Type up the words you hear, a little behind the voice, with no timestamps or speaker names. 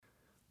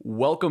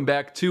Welcome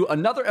back to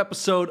another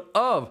episode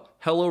of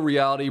Hello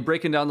Reality,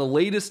 breaking down the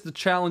latest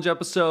challenge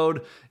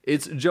episode.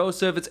 It's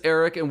Joseph, it's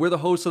Eric, and we're the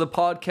hosts of the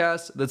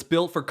podcast that's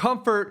built for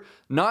comfort,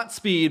 not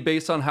speed,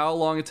 based on how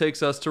long it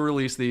takes us to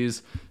release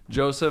these.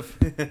 Joseph,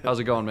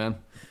 how's it going, man?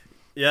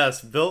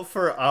 Yes, built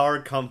for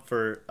our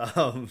comfort.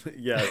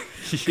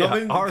 Yes,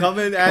 Yeah,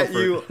 coming at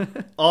you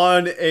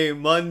on a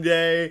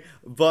Monday.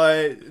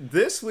 But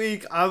this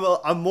week,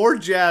 I'm more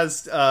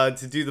jazzed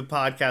to do the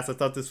podcast. I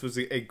thought this was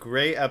a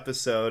great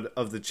episode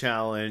of the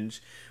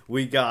challenge.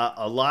 We got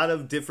a lot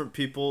of different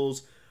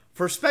people's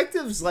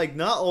perspectives, like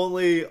not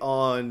only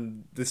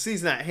on the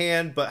season at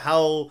hand, but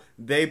how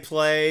they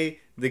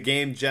play the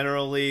game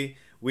generally.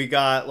 We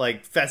got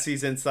like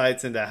Fessy's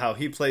insights into how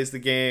he plays the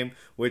game,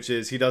 which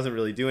is he doesn't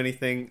really do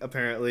anything,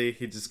 apparently.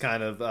 He just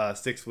kind of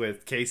sticks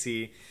with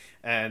Casey.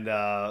 And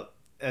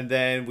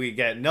then we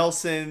get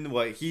Nelson,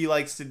 what he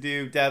likes to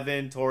do,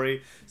 Devin,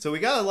 Tori. So we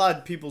got a lot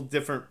of people,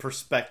 different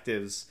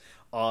perspectives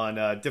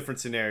on different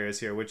scenarios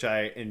here, which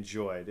I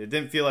enjoyed. It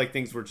didn't feel like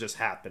things were just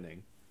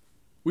happening.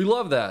 We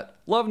love that.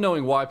 Love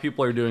knowing why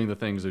people are doing the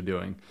things they're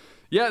doing.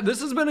 Yeah, this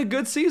has been a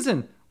good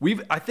season.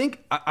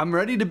 I'm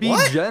ready to be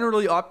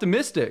generally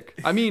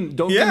optimistic. I mean,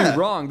 don't get me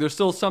wrong. There's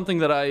still something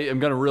that I am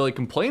going to really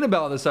complain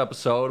about in this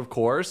episode, of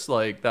course.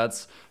 Like,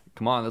 that's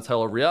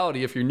Hello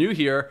Reality. If you're new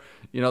here,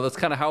 that's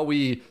kind of how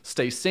we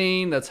stay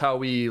sane. That's how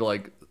we,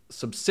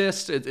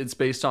 subsist. It's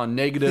based on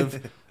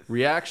negative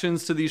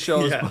reactions to these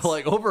shows. Yes.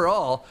 But,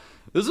 overall,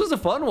 this was a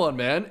fun one,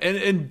 man.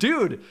 And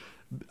dude,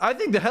 I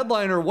think the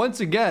headliner, once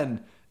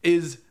again,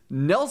 is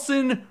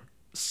Nelson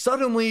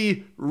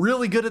suddenly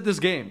really good at this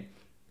game.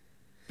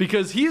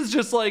 Because he's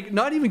just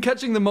not even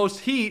catching the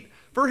most heat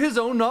for his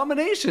own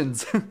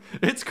nominations.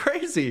 It's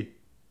crazy.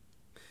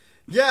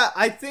 Yeah,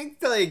 I think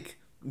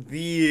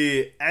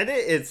the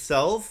edit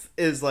itself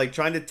is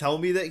trying to tell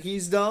me that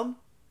he's dumb.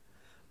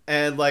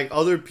 And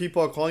other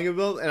people are calling him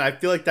dumb. And I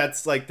feel like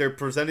that's they're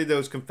presenting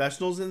those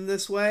confessionals in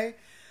this way.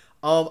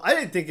 I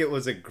didn't think it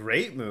was a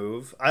great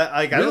move.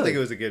 I don't think it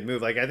was a good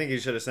move. I think he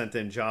should have sent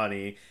in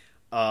Johnny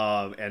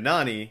and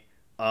Nany.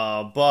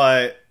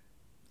 But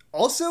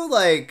also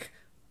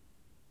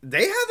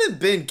they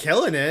haven't been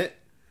killing it.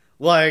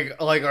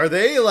 Are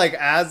they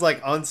as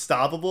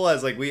unstoppable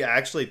as we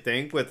actually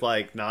think with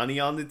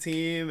Nany on the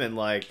team and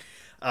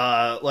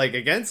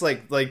against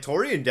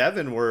Tori and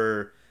Devin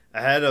were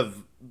ahead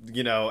of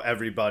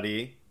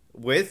everybody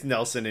with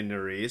Nelson and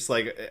Nurys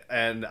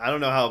and I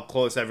don't know how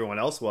close everyone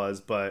else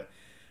was, but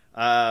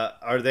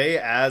are they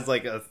as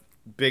a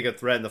big a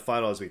threat in the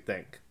final as we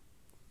think?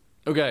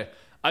 Okay.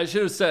 I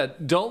should have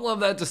said, don't love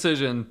that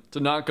decision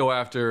to not go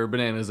after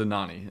Bananas and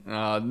Nany.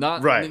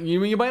 Not right.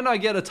 You might not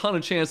get a ton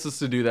of chances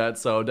to do that,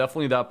 so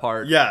definitely that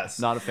part. Yes,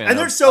 not a fan. And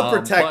they're so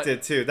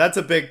protected too. That's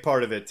a big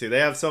part of it too.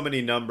 They have so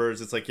many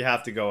numbers. It's you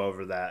have to go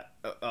over that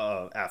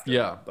after.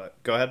 Yeah, but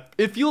go ahead.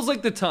 It feels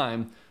like the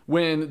time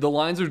when the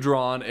lines are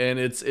drawn and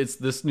it's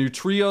this new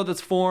trio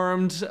that's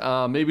formed.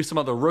 Maybe some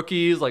other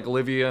rookies like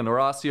Olivia and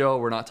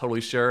Horacio. We're not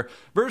totally sure.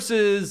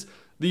 Versus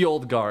the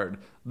old guard,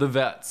 the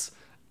vets.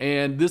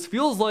 And this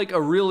feels like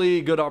a really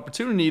good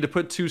opportunity to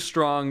put two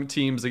strong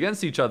teams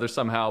against each other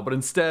somehow. But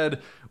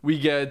instead, we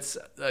get,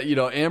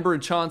 Amber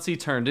and Chauncey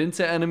turned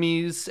into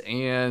enemies.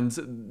 And,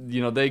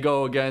 they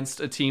go against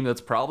a team that's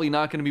probably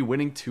not going to be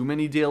winning too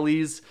many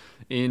dailies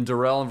in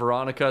Darrell and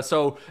Veronica.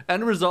 So,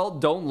 end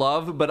result, don't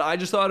love. But I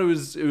just thought it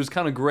was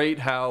kind of great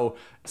how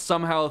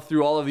somehow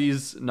through all of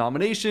these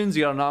nominations,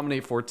 you got to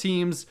nominate 4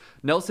 teams.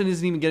 Nelson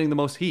isn't even getting the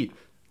most heat.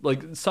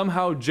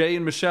 Somehow Jay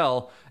and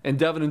Michelle and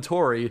Devin and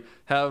Tori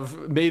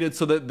have made it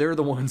so that they're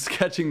the ones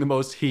catching the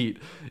most heat,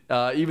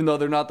 even though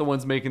they're not the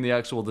ones making the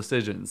actual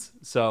decisions.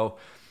 So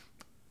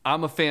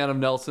I'm a fan of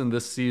Nelson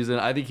this season.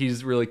 I think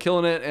he's really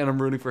killing it, and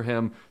I'm rooting for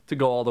him to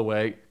go all the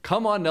way.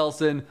 Come on,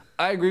 Nelson.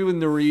 I agree with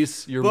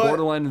Nurys, your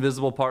borderline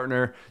invisible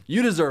partner.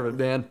 You deserve it,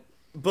 man.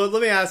 But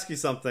let me ask you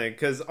something,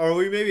 because are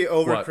we maybe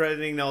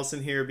over-crediting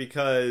Nelson here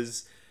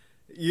because...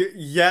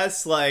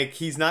 Yes,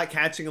 he's not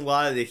catching a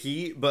lot of the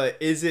heat, but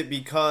is it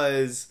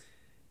because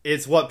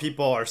it's what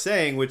people are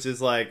saying, which is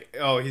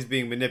he's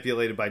being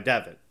manipulated by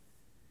Devin?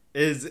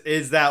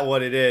 Is that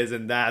what it is,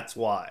 and that's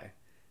why?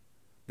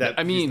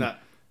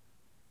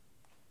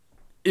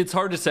 It's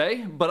hard to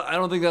say, but I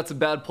don't think that's a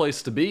bad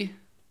place to be,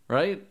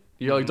 right?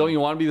 Don't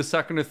you want to be the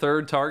second or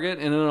third target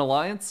in an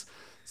alliance?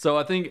 So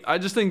I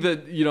just think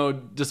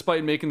that,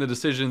 despite making the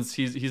decisions,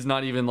 he's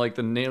not even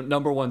the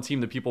number one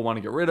team that people want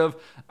to get rid of.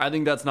 I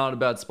think that's not a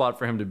bad spot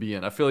for him to be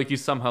in. I feel like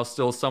he's somehow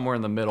still somewhere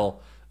in the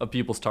middle of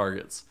people's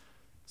targets.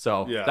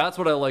 So That's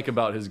what I like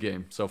about his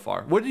game so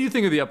far. What do you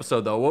think of the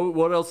episode, though?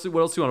 What else do you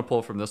want to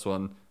pull from this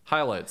one?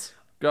 Highlights.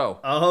 Go.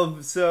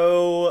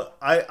 So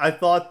I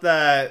thought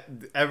that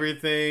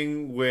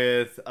everything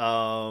with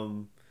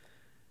once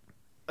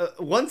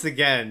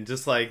again,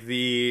 just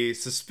the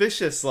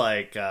suspicious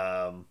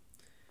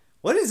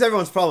what is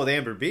everyone's problem with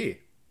Amber B?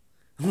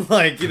 You know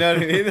what I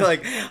mean?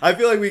 I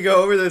feel like we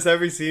go over this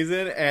every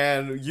season,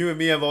 and you and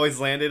me have always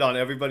landed on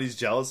everybody's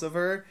jealous of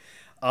her.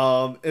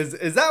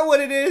 Is that what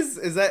it is?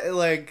 Is that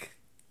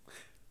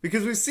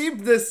Because we've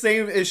seen this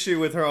same issue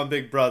with her on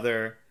Big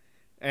Brother,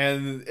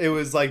 and it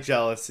was like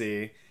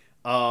jealousy.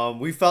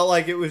 We felt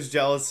like it was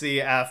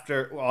jealousy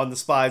after on the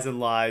Spies and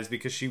Lies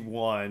because she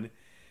won.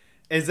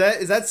 Is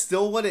that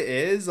still what it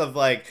is? Of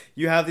like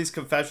you have these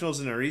confessionals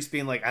in Aris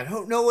being like, I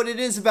don't know what it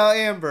is about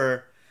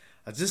Amber.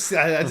 I just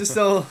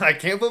don't. I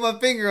can't put my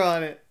finger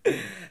on it.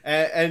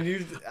 And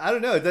you, I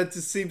don't know. That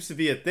just seems to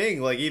be a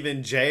thing. Like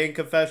even Jay in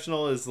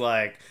confessional is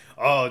like,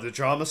 oh, the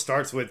drama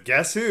starts with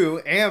guess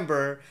who,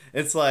 Amber.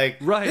 It's like,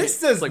 right.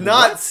 This does like,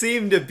 not what?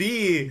 seem to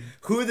be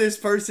who this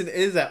person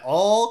is at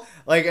all.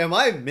 Like, am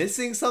I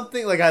missing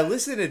something? Like, I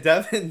listened to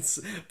Devin's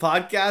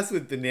podcast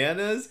with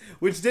Bananas,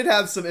 which did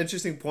have some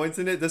interesting points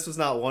in it. This was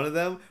not one of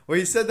them, where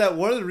he said that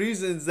one of the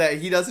reasons that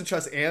he doesn't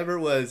trust Amber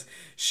was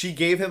she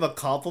gave him a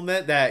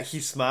compliment that he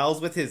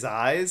smiles with his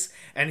eyes,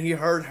 and he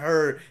heard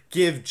her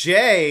give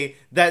Jay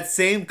that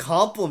same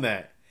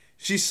compliment.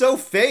 She's so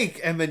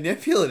fake and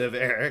manipulative,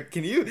 Eric.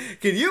 Can you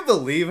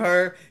believe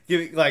her?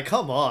 Like,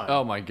 come on.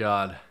 Oh my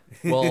God.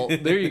 Well,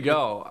 there you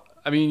go.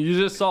 I mean, you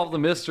just solved the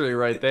mystery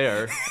right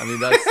there. I mean,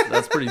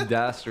 that's pretty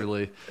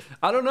dastardly.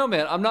 I don't know,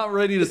 man. I'm not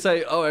ready to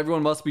say, oh,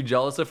 everyone must be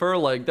jealous of her.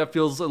 Like, that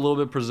feels a little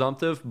bit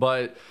presumptive,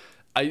 but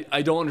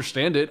I don't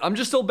understand it. I'm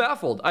just still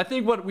baffled. I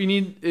think what we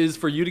need is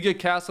for you to get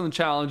cast on the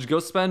challenge, go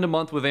spend a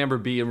month with Amber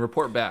B and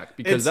report back,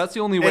 because that's the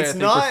only way I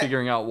think we're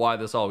figuring out why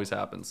this always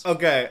happens.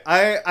 Okay,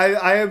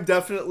 I am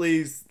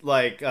definitely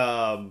like, it's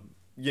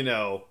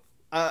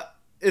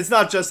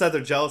not just that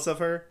they're jealous of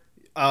her.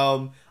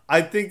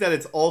 I think that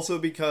it's also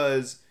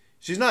because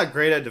she's not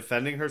great at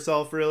defending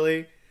herself,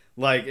 really,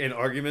 like in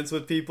arguments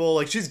with people.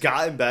 Like she's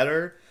gotten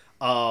better,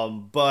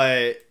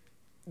 but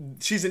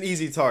she's an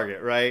easy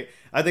target, right?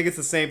 I think it's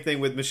the same thing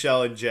with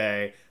Michelle and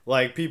Jay.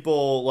 Like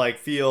people like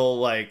feel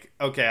like,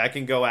 okay, I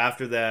can go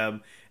after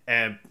them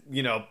and,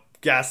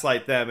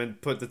 gaslight them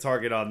and put the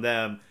target on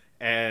them,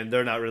 and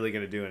they're not really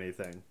going to do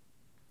anything.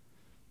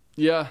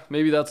 Yeah,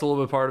 maybe that's a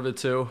little bit part of it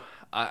too.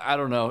 I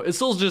don't know. It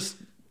still just,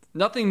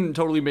 nothing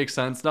totally makes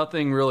sense.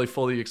 Nothing really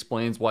fully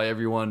explains why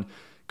everyone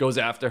goes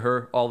after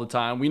her all the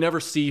time. We never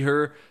see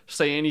her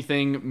say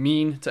anything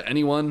mean to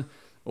anyone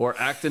or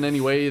act in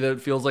any way that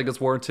feels like it's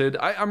warranted.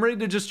 I'm ready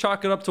to just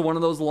chalk it up to one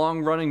of those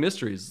long-running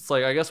mysteries. It's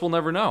like, I guess we'll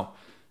never know.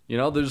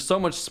 There's so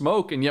much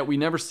smoke, and yet we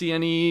never see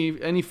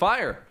any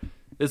fire.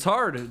 It's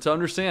hard to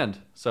understand.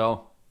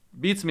 So,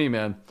 beats me,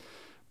 man.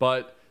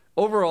 But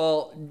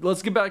overall,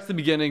 let's get back to the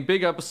beginning.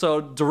 Big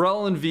episode.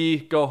 Darrell and V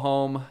go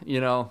home.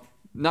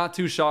 Not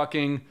too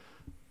shocking.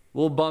 A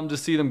little bummed to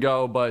see them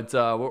go, but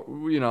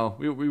we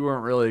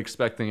weren't really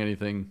expecting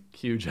anything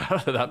huge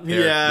out of that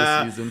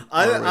pair this season.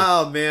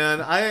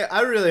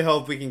 I really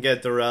hope we can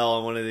get Darrell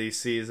on one of these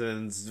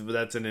seasons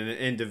that's an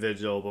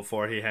individual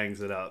before he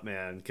hangs it up,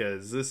 man.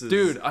 Because this is,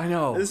 dude, I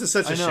know this is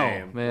such a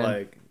shame,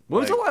 man.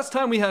 When was the last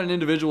time we had an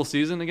individual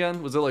season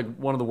again? Was it like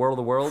one of the War of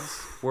the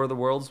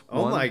Worlds?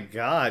 Oh my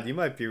God, you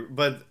might be,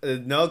 but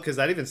no, because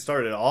that even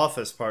started off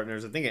as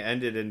partners. I think it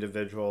ended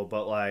individual,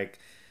 but like.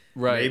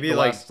 Right, maybe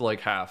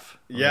like half.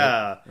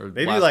 Yeah, right?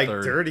 maybe like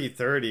third. Dirty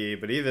 30,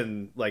 but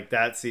even like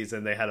that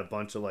season they had a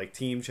bunch of like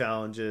team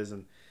challenges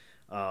and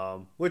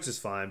which is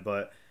fine,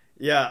 but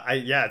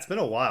it's been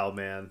a while,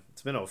 man.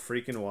 It's been a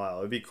freaking while.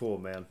 It'd be cool,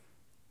 man.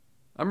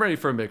 I'm ready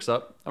for a mix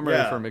up. I'm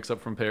ready for a mix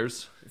up from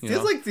pairs. It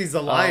feels like these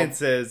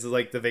alliances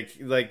like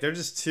they're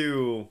just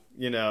too,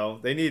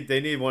 they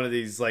need one of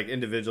these like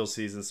individual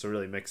seasons to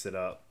really mix it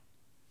up.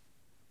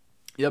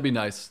 Yeah,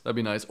 that'd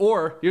be nice.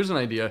 Or here's an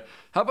idea.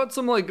 How about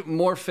some like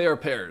more fair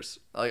pairs?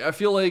 Like I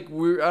feel like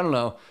I don't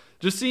know,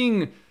 just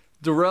seeing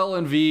Darrell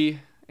and V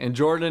and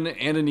Jordan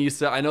and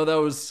Aneesa. I know that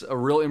was a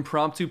real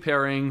impromptu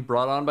pairing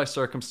brought on by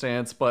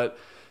circumstance, but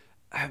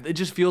it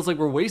just feels like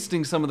we're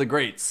wasting some of the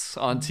greats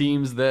on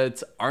teams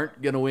that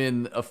aren't gonna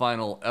win a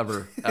final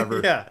ever.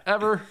 Yeah.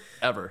 ever.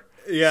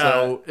 Yeah.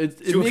 So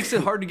it makes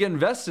it hard to get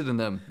invested in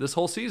them this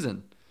whole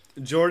season.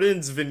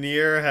 Jordan's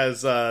veneer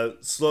has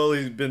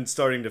slowly been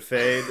starting to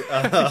fade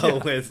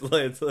with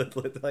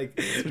like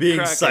being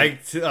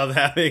psyched of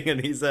having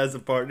Aneesa as a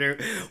partner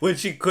when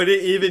she couldn't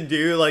even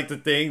do like the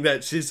thing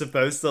that she's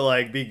supposed to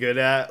like be good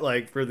at,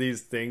 like for these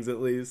things at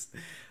least.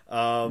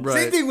 Right.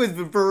 Same thing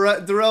with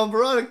Darrell and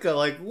Veronica.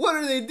 Like, what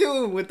are they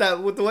doing with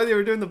that? With the way they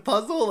were doing the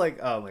puzzle? Like,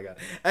 oh my God.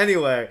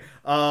 Anyway,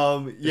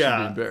 should be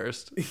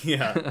embarrassed.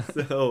 Yeah.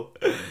 So,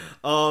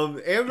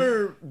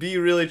 Amber B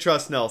really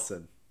trusts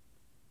Nelson.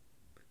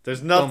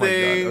 There's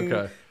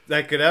nothing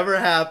that could ever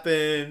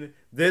happen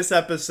this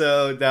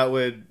episode that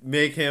would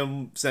make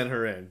him send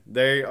her in.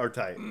 They are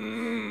tight.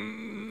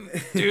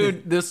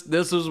 Dude, this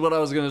is what I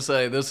was going to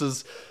say. This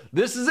is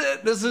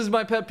it. This is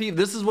my pet peeve.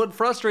 This is what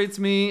frustrates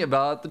me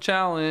about the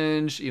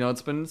challenge.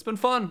 It's been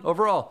fun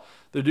overall.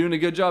 They're doing a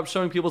good job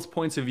showing people's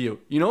points of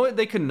view. You know what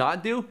they could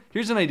not do?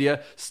 Here's an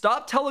idea.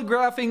 Stop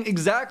telegraphing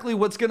exactly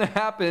what's going to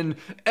happen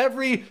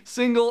every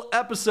single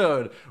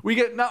episode. We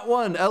get not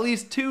one, at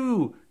least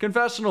two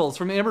confessionals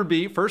from Amber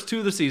B, first two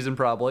of the season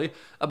probably,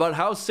 about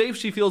how safe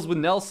she feels with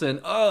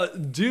Nelson.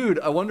 Dude,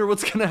 I wonder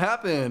what's going to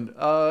happen.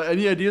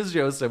 Any ideas,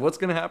 Joseph? What's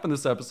going to happen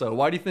this episode?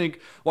 Why do you think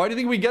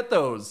we get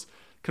those?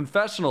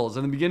 confessionals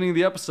in the beginning of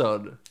the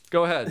episode.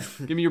 Go ahead.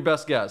 Give me your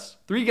best guess.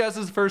 3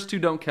 guesses. First 2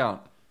 don't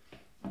count.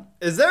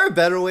 Is there a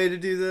better way to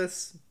do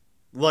this?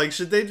 Like,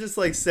 should they just,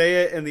 like,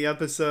 say it in the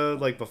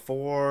episode, like,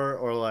 before?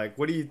 Or, like,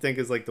 what do you think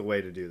is, like, the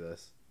way to do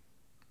this?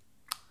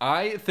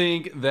 I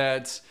think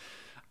that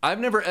I've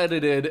never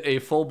edited a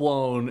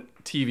full-blown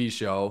TV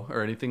show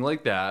or anything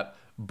like that,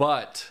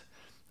 but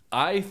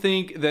I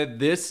think that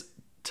this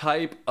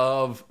type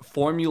of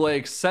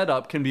formulaic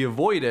setup can be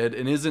avoided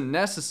and isn't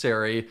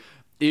necessary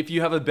if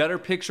you have a better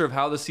picture of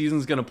how the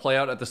season's going to play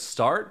out at the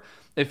start.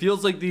 It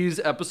feels like these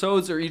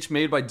episodes are each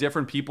made by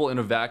different people in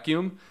a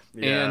vacuum,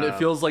 and it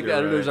feels like the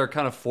editors are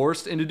kind of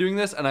forced into doing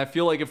this. And I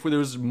feel like if there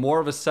was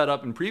more of a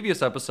setup in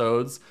previous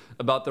episodes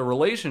about the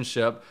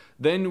relationship,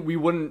 then we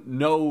wouldn't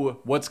know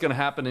what's going to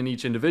happen in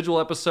each individual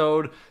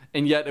episode,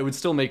 and yet it would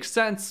still make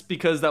sense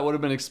because that would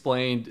have been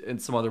explained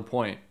at some other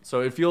point.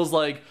 So it feels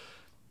like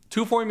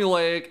too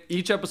formulaic,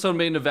 each episode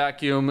made in a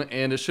vacuum,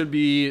 and it should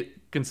be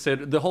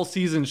considered, the whole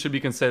season should be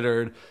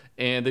considered,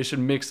 and they should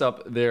mix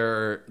up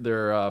their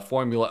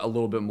formula a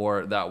little bit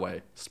more that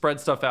way. Spread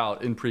stuff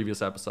out in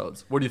previous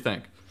episodes. What do you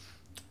think?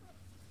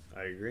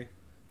 I agree.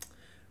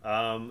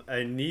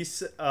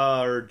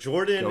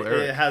 Jordan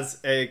has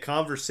a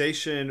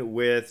conversation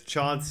with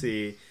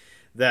Chauncey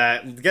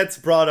that gets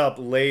brought up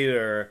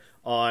later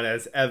on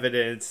as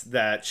evidence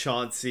that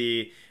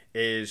Chauncey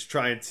is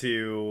trying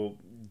to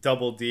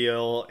double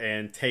deal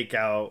and take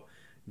out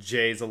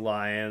Jay's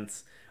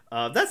alliance.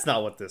 That's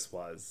not what this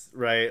was,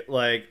 right?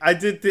 Like, I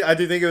do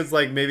think it was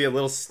like maybe a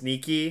little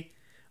sneaky,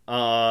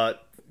 to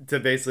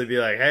basically be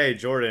like, hey,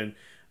 Jordan,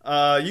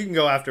 you can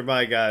go after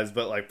my guys,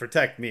 but like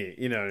protect me.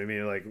 You know what I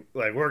mean? Like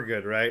we're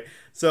good, right?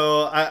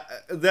 So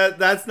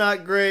that's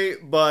not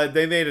great, but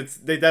they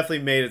definitely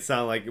made it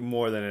sound like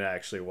more than it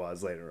actually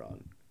was later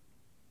on.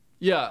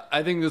 Yeah,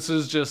 I think this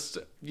is just,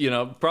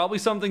 probably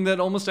something that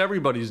almost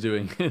everybody's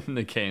doing in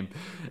the game.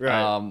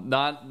 Right.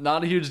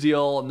 Not a huge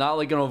deal, not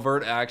like an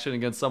overt action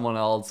against someone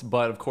else,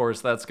 but of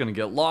course that's going to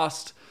get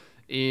lost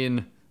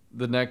in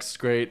the next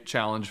great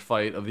challenge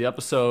fight of the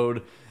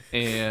episode.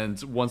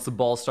 And once the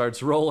ball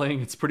starts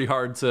rolling, it's pretty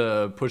hard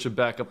to push it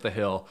back up the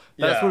hill.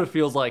 That's what it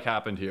feels like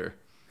happened here.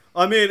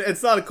 I mean,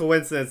 it's not a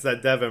coincidence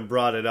that Devin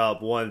brought it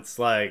up once,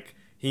 like,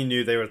 he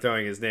knew they were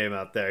throwing his name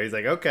out there. He's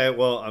like, okay,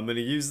 well, I'm going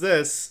to use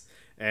this.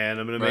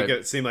 And I'm going to make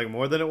it seem like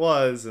more than it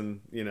was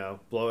and,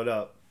 blow it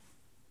up.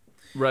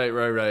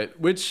 Right.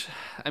 Which,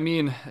 I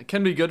mean,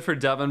 can be good for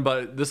Devin,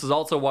 but this is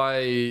also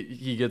why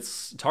he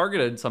gets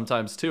targeted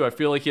sometimes, too. I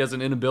feel like he has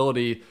an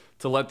inability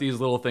to let these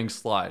little things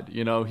slide.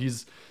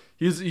 He's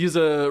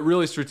a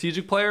really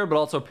strategic player, but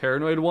also a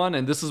paranoid one.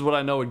 And this is what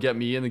I know would get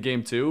me in the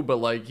game, too. But,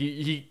 like,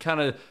 he kind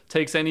of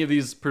takes any of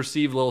these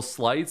perceived little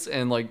slights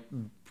and, like,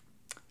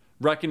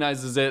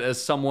 recognizes it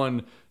as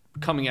someone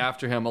coming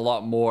after him a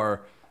lot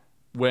more.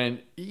 When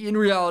in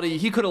reality,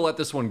 he could have let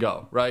this one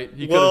go, right?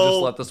 He could have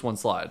just let this one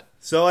slide.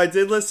 So I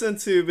did listen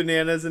to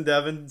Bananas and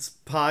Devin's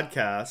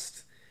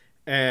podcast,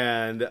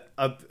 and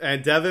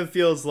Devin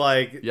feels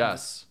like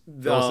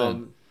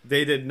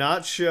they did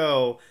not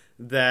show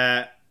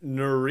that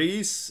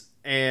Nerys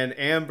and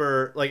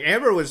Amber, like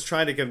Amber was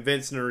trying to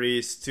convince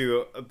Nerys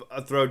to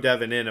throw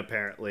Devin in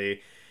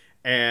apparently,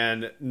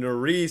 and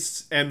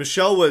Nerys and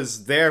Michelle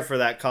was there for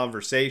that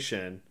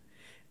conversation,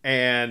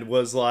 and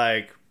was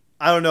like,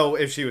 I don't know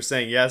if she was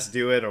saying yes,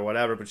 do it or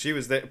whatever, but she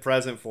was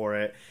present for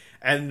it.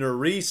 And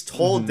Nerys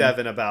told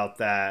Devin about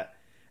that,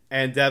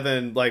 and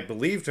Devin like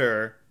believed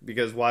her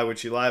because why would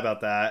she lie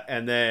about that?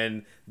 And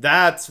then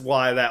that's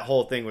why that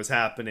whole thing was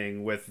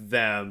happening with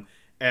them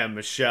and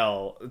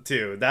Michelle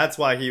too. That's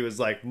why he was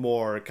like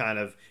more kind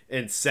of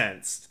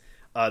incensed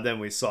than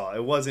we saw.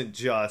 It wasn't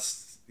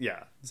just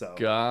So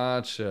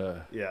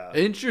gotcha. Yeah.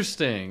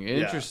 Interesting.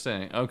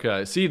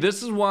 Okay. See,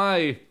 this is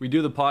why we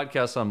do the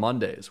podcast on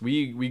Mondays.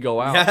 We go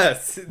out.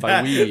 Yes.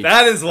 That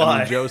is why. I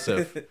mean,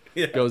 Joseph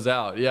goes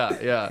out.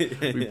 Yeah.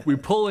 We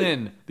pull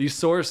in these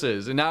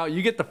sources, and now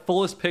you get the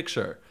fullest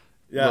picture.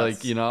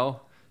 Yes. Like,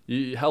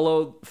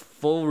 hello,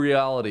 full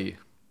reality.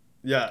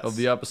 Yes. Of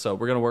the episode.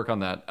 We're gonna work on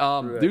that.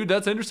 Dude,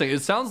 that's interesting.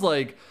 It sounds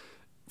like,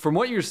 from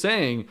what you're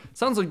saying, it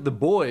sounds like the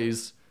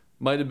boys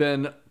might have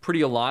been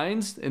pretty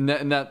aligned in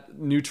that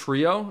new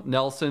trio,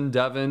 Nelson,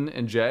 Devin,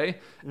 and Jay.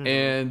 Mm-hmm.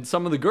 And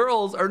some of the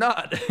girls are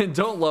not and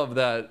don't love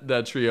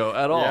that trio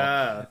at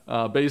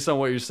all, based on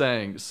what you're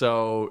saying.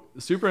 So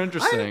super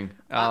interesting.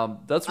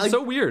 That's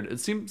so weird. It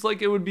seems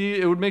like it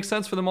would make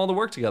sense for them all to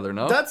work together,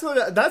 no? That's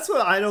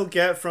what I don't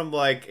get from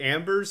like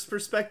Amber's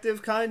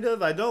perspective, kind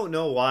of. I don't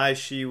know why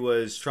she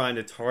was trying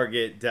to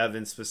target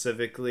Devin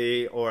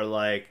specifically, or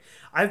like,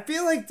 I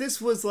feel like this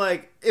was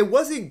like, it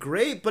wasn't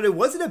great, but it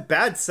wasn't a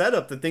bad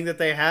setup. The thing that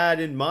they had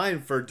in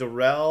mind for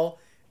Darrell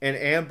and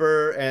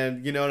Amber,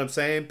 and you know what I'm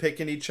saying,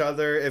 picking each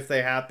other if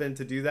they happen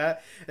to do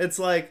that. It's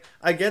like,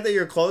 I get that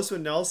you're close with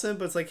Nelson,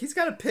 but it's like he's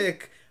got to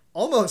pick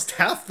almost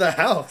half the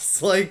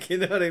house, like, you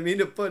know what I mean,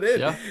 to put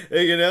in.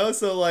 Yeah.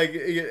 So like,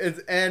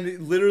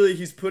 and literally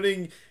he's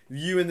putting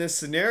you in this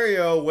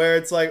scenario where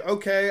it's like,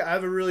 okay, I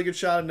have a really good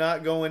shot of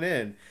not going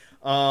in.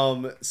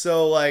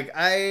 So like,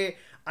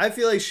 I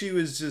feel like she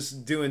was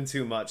just doing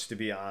too much, to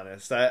be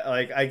honest.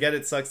 I get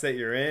it sucks that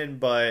you're in,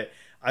 but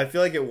I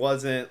feel like it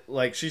wasn't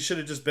like she should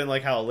have just been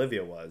like how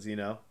Olivia was, you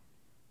know?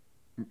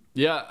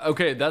 Yeah,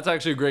 okay, that's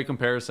actually a great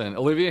comparison.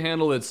 Olivia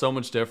handled it so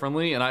much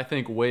differently, and I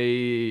think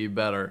way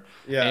better.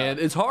 Yeah. And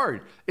it's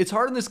hard. It's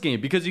hard in this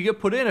game because you get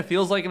put in, it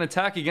feels like an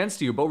attack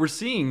against you, but we're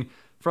seeing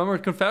from her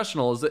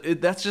confessional is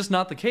that that's just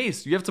not the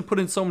case. You have to put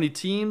in so many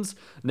teams,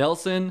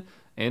 Nelson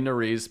and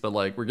Nurys, but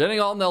like we're getting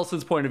all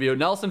Nelson's point of view.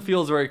 Nelson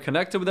feels very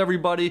connected with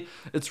everybody.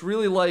 It's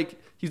really like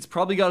he's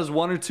probably got his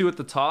one or two at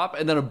the top,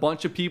 and then a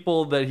bunch of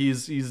people that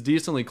he's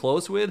decently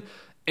close with.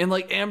 And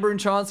like Amber and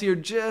Chauncey are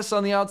just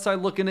on the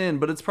outside looking in,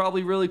 but it's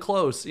probably really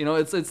close. You know,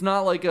 it's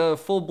not like a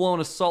full-blown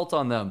assault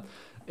on them.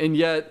 And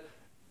yet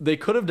they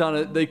could have done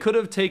it. They could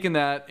have taken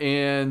that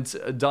and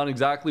done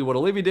exactly what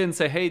Olivia did and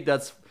say, hey,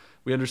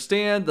 we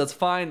understand, that's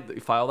fine.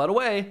 File that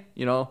away,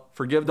 you know,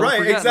 forgive, don't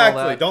forget. Right, exactly. And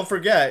all that. Don't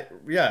forget.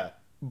 Yeah.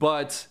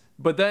 But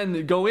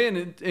then go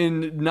in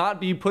and not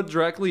be put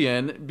directly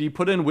in, be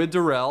put in with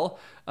Darrell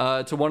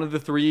to one of the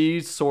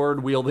 3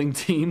 sword wielding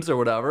teams or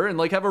whatever, and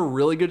like have a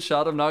really good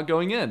shot of not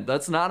going in.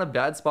 That's not a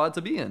bad spot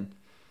to be in.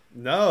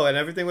 No, and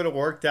everything would have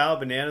worked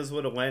out. Bananas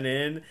would have went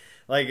in.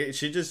 Like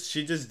she just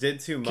did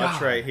too much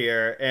right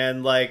here,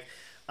 and like.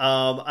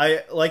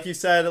 Like you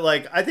said,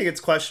 like I think it's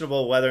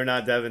questionable whether or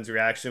not Devin's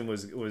reaction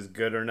was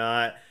good or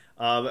not.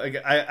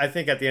 I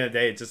think at the end of the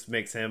day, it just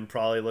makes him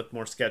probably look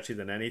more sketchy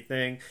than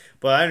anything.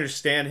 But I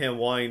understand him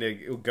wanting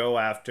to go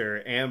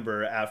after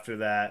Amber after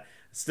that.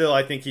 Still,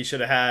 I think he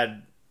should have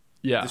had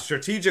the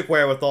strategic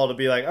wherewithal to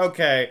be like,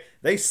 okay,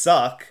 they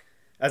suck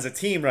as a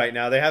team right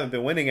now. They haven't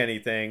been winning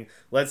anything.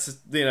 Let's,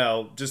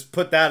 just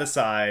put that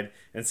aside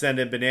and send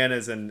in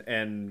Bananas and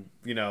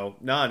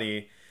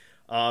Nany.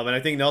 And I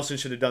think Nelson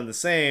should have done the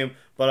same.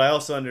 But I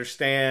also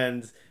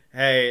understand,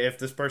 hey, if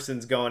this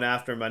person's going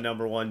after my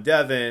number one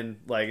Devin,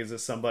 like, is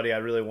this somebody I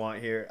really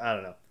want here? I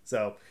don't know.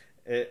 So,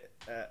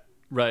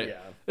 right.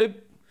 Yeah.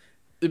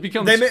 It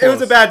becomes it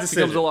was a bad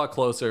decision. It becomes a lot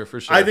closer, for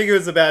sure. I think it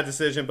was a bad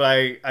decision, but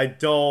I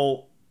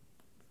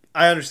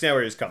understand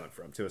where he's coming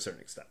from to a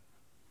certain extent.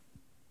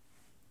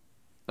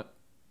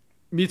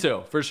 Me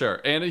too, for sure.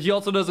 And he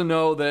also doesn't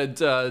know that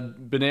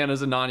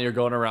Bananas and Nany are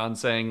going around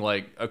saying,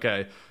 like,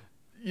 okay,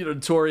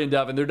 Tori and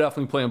Devin, they're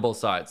definitely playing both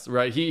sides,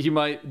 right?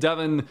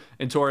 Devin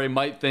and Tori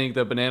might think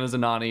that Bananas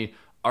and Nany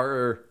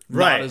are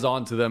not as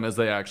onto them as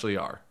they actually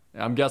are.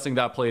 I'm guessing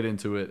that played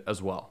into it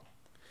as well.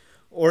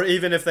 Or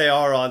even if they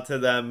are onto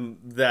them,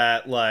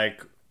 that,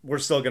 like, we're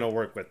still going to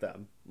work with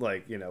them.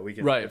 Like, we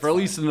can... Right, for at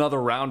least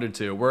another round or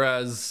two.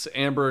 Whereas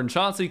Amber and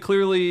Chauncey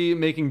clearly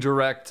making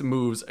direct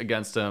moves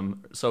against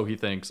him, so he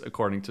thinks,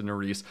 according to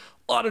Nurys.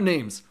 A lot of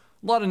names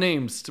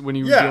when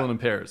you're dealing in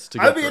pairs.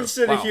 I'd be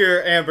interested to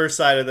hear Amber's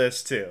side of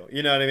this, too.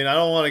 You know what I mean? I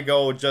don't want to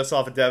go just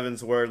off of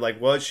Devin's word. Like,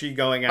 was she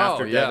going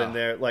after Devin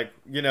there? Like,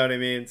 you know what I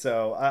mean?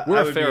 So I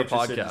would be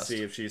interested to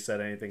see if she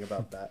said anything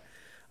about that.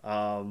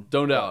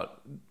 Don't doubt.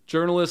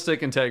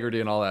 Journalistic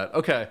integrity and all that.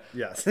 Okay.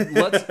 Yes.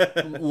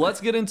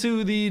 let's get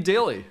into the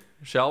daily,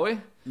 shall we?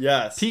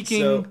 Yes.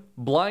 Peking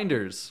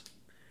Blinders.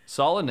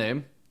 Solid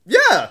name.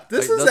 Yeah,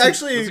 this is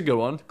actually... That's a good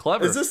one.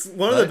 Clever. Is this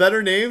one of the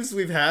better names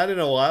we've had in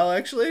a while,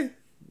 actually?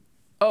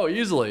 Oh,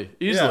 easily.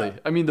 Yeah.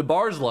 I mean, the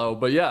bar's low,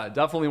 but yeah,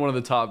 definitely one of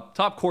the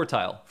top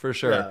quartile for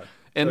sure. Yeah.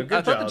 And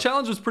I thought the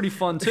challenge was pretty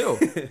fun too.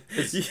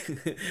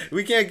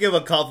 We can't give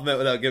a compliment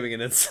without giving an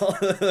insult.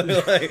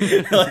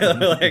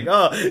 like,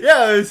 oh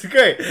yeah, it's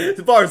great.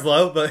 The bar's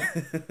low, but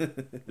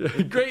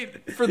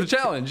great for the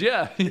challenge.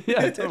 Yeah,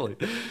 totally.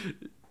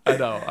 I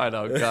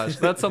know. Gosh,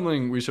 that's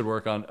something we should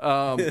work on.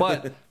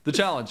 But the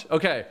challenge,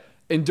 okay,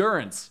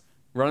 endurance,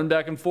 running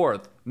back and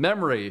forth,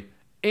 memory,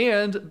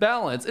 and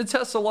balance. It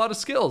tests a lot of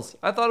skills.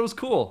 I thought it was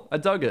cool. I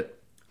dug it.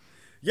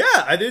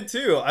 Yeah, I did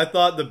too. I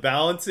thought the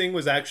balancing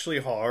was actually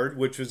hard,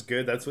 which was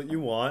good. That's what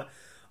you want.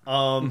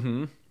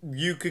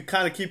 You could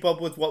kind of keep up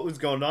with what was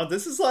going on.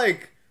 This is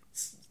like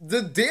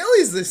the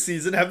dailies this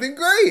season have been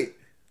great.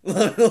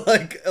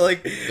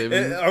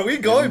 Are we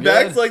going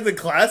back to like the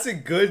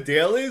classic good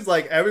dailies?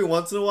 Like every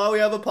once in a while we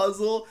have a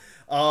puzzle.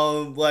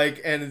 And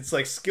it's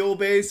like skill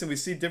based and we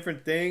see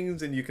different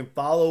things and you can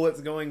follow what's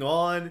going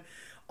on.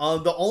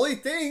 The only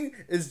thing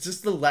is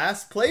just the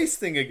last place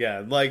thing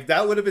again. Like,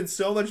 that would have been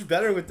so much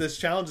better with this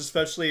challenge,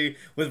 especially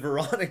with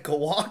Veronica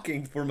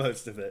walking for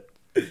most of it.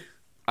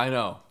 I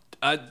know.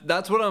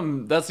 That's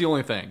the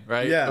only thing,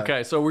 right? Yeah.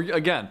 Okay, so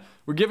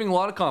we're giving a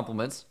lot of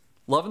compliments.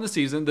 Loving the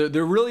season.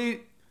 They're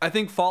really, I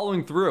think,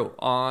 following through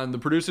on the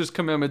producers'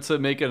 commitment to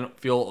make it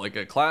feel like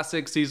a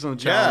classic season of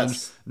challenge.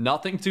 Yes.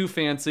 Nothing too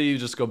fancy. You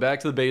just go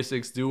back to the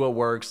basics, do what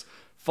works.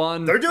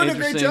 Fun, they're doing a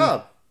great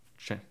job.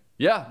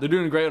 Yeah, they're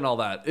doing great and all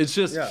that. It's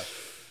just,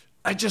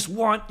 I just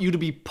want you to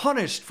be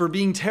punished for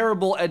being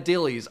terrible at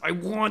dailies. I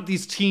want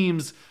these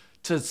teams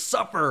to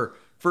suffer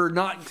for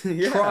not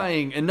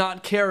trying and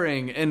not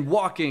caring and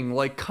walking.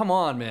 Like, come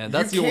on, man.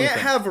 That's the only thing. You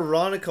can't have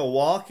Veronica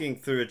walking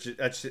through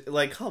it.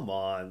 Like, come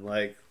on.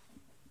 Like,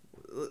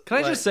 Can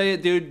I just say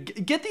it,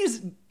 dude?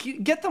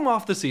 Get them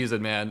off the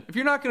season, man. If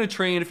you're not going to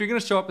train, if you're going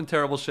to show up in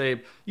terrible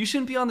shape, you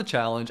shouldn't be on the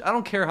challenge. I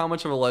don't care how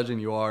much of a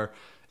legend you are.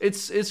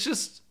 It's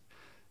just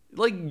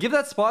like give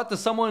that spot to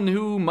someone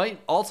who might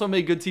also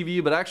make good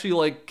TV, but actually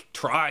like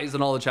tries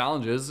in all the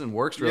challenges and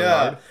works really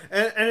hard.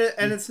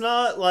 And it's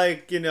not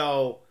like, you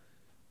know,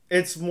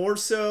 it's more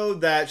so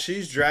that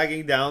she's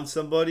dragging down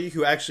somebody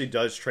who actually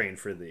does train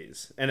for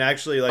these and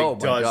actually like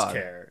does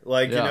care.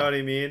 Like, you know what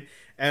I mean?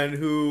 And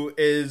who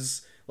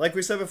is, like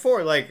we said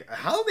before, like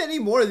how many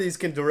more of these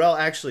can Darrell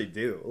actually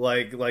do?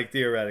 Like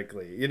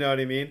theoretically, you know what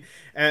I mean?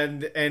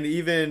 And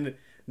even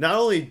not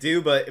only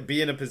do, but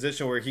be in a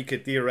position where he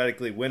could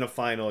theoretically win a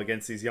final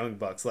against these young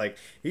bucks. Like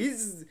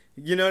he's,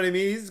 you know what I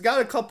mean? He's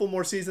got a couple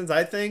more seasons,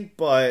 I think,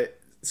 but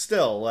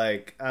still,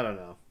 like, I don't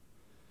know.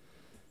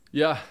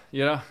 Yeah,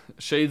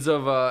 shades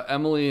of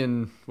Emily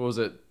and what was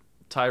it,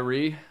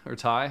 Tyree or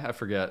Ty? I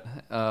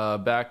forget.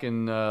 Back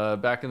in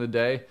the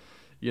day,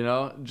 you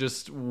know,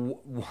 just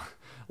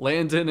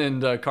Landon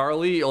and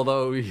Carly.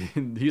 Although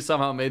he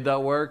somehow made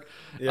that work.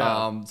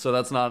 Yeah. So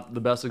that's not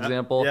the best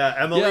example.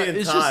 Emily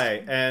and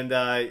Ty, and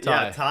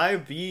Ty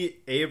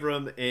beat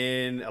Abram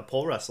in a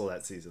pole wrestle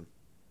that season.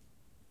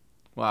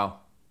 Wow,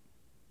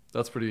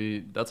 that's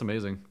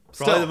amazing.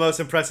 Probably the most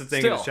impressive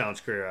thing in his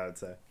challenge career, I would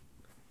say.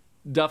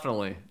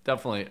 Definitely.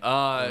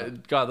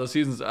 God, those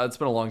seasons, it's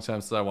been a long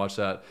time since I watched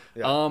that.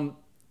 Yeah.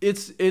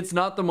 It's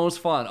not the most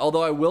fun.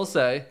 Although I will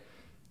say,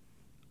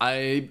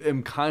 I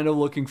am kind of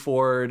looking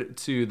forward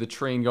to the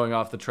train going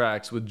off the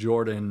tracks with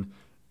Jordan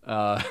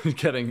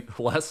getting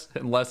less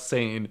and less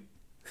sane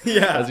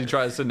as he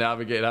tries to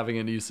navigate having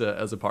Anissa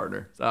as a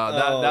partner.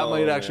 That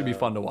might actually be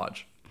fun to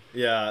watch.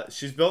 Yeah,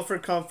 she's built for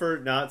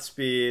comfort, not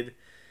speed.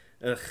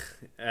 Ugh.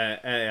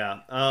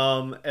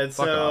 And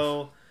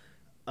so...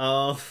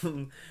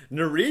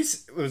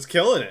 Nurys was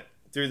killing it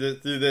through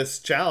this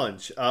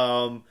challenge.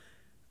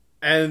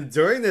 And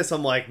during this,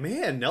 I'm like,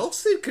 man,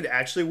 Nelson could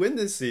actually win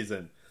this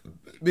season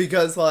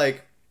because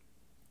like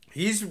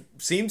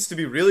seems to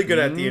be really good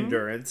at the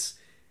endurance.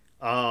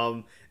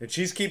 And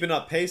she's keeping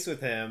up pace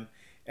with him.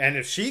 And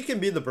if she can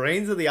be the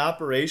brains of the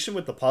operation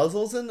with the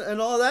puzzles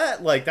and all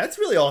that, like that's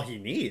really all he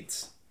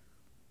needs.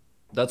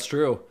 That's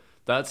true.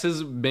 That's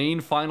his main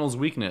finals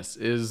weakness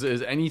is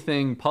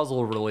anything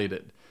puzzle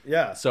related.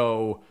 Yeah.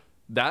 So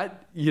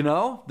that, you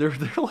know, they're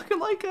looking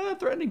like a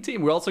threatening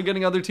team. We're also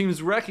getting other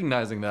teams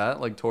recognizing that,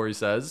 like Tori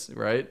says,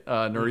 right?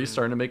 Nuri's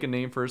starting to make a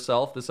name for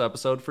herself this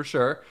episode for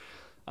sure.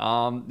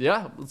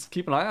 Let's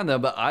keep an eye on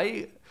them. But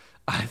I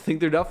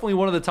think they're definitely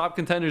one of the top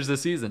contenders this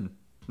season.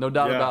 No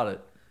doubt about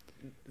it.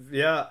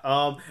 Yeah.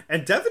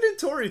 And Devin and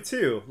Tori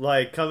too,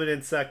 like coming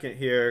in second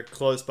here,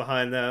 close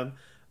behind them.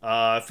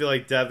 I feel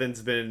like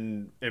Devin's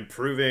been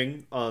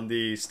improving on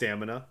the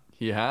stamina.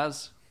 He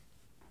has.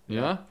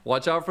 Yeah,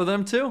 watch out for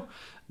them too.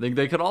 I think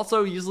they could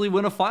also easily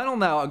win a final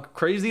now.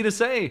 Crazy to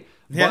say,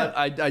 but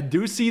I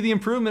do see the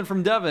improvement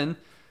from Devin,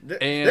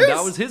 and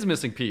that was his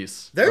missing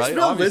piece. There's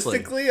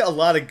realistically a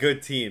lot of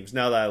good teams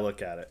now that I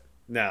look at it.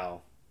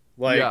 Now,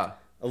 like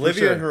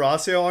Olivia and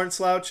Horacio aren't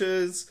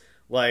slouches.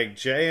 Like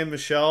Jay and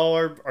Michelle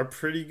are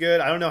pretty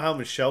good. I don't know how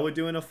Michelle would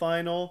do in a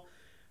final.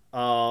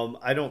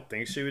 I don't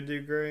think she would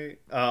do great.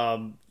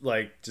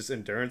 Like just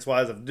endurance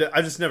wise,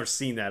 I've just never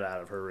seen that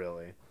out of her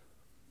really.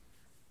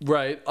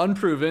 Right,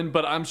 unproven,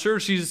 but I'm sure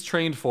she's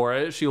trained for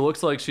it. She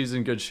looks like she's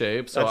in good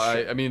shape. So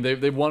I mean,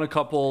 they've won a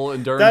couple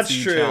endurance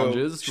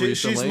challenges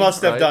recently. She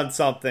must have done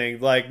something.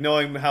 Like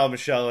knowing how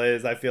Michelle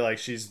is, I feel like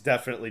she's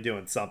definitely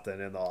doing something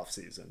in the off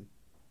season.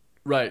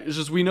 Right. It's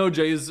just we know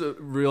Jay's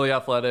really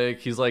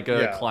athletic. He's like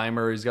a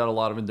climber. He's got a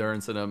lot of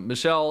endurance in him.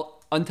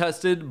 Michelle,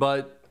 untested,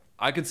 but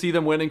I could see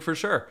them winning for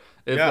sure.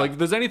 If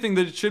there's anything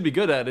that it should be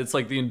good at, it's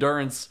like the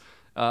endurance.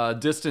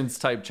 Distance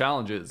type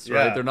challenges,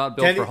 right? They're not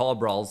built for hall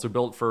brawls. They're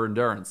built for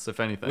endurance, if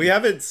anything. We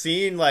haven't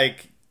seen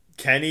like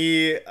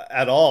Kenny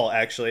at all,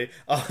 actually,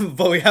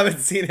 but we haven't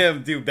seen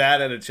him do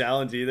bad at a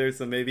challenge either.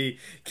 So maybe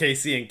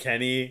Casey and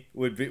Kenny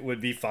would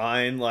be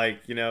fine. Like,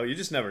 you know, you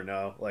just never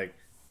know. Like,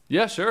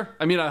 yeah, sure.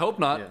 I mean, I hope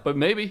not, but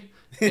maybe.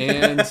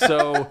 And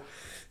so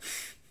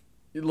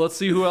let's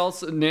see who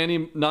else. Nani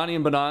and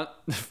Banani.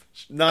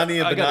 Nani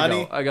and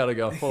Banani. I gotta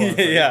go. Hold on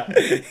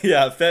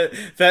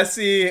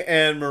Fessy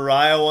and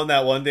Mariah won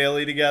that one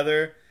daily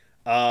together.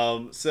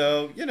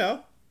 So you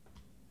know,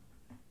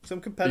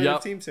 some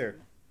competitive teams here.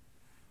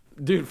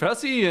 Dude,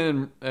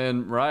 Fessy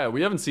and Mariah,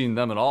 we haven't seen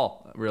them at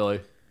all,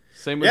 really.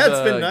 Same with it's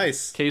been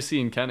nice.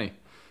 Casey and Kenny.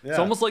 Yeah. It's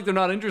almost like they're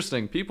not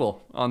interesting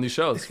people on these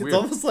shows. It's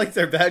almost like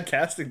they're bad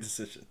casting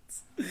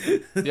decisions.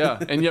 Yeah,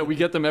 and yet we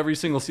get them every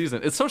single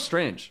season. It's so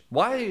strange.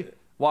 Why?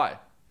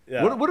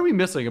 Yeah. What are we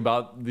missing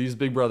about these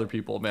Big Brother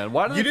people, man?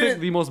 Why do they pick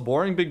the most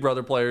boring Big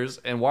Brother players,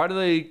 and why do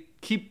they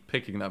keep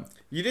picking them?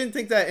 You didn't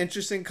think that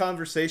interesting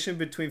conversation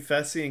between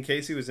Fessy and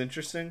Casey was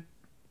interesting?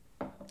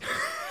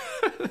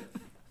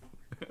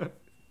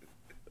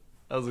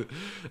 That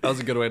was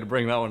a good way to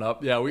bring that one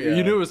up. Yeah,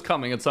 you knew it was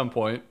coming at some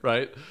point,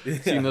 right?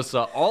 Yeah. Seen this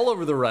all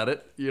over the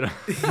Reddit, you know.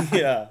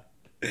 Yeah.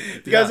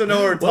 If you guys don't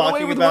know what we're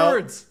talking about,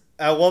 words.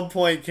 at one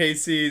point,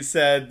 Casey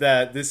said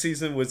that this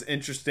season was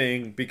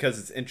interesting because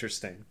it's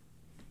interesting.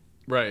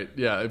 Right.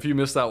 Yeah. If you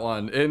missed that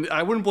one, and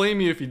I wouldn't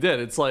blame you if you did.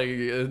 It's like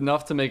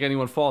enough to make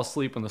anyone fall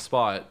asleep on the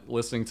spot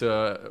listening to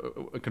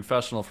a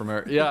confessional from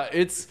Eric. Yeah.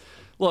 It's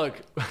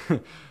look,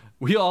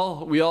 we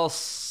all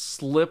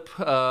slip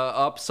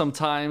up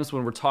sometimes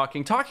when we're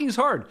talking. Talking is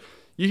hard.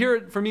 You hear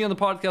it from me on the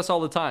podcast all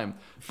the time.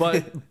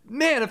 But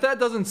man, if that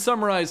doesn't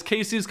summarize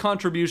Casey's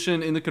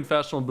contribution in the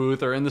confessional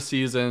booth or in the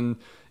season,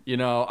 I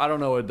don't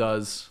know what it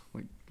does.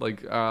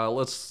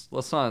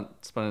 Let's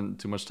not spend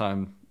too much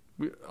time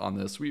on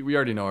this. We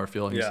already know our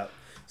feelings. Yeah.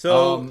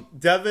 So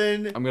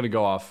Devin, I'm gonna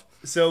go off.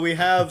 So we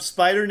have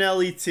Spider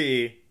Nelly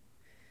T,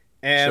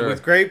 and Sure.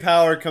 with great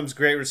power comes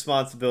great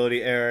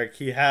responsibility. Eric,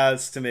 he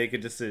has to make a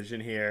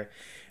decision here,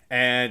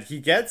 and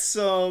he gets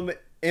some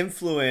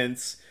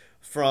influence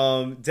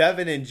from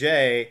Devin and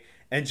Jay,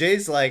 and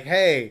Jay's like,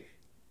 "Hey,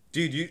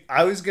 dude,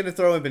 I was gonna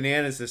throw in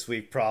bananas this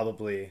week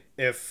probably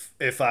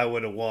if I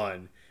would have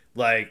won,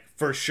 like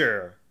for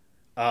sure.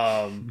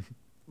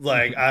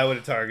 Like I would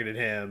have targeted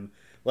him."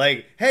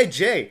 Like, hey,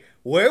 Jay,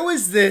 where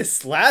was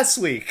this last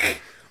week?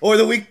 Or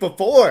the week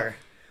before?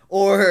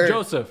 Or...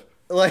 Joseph.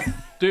 Like...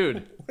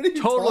 Dude,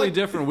 totally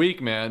different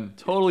week, man.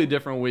 Totally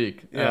different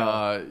week.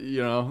 Yeah.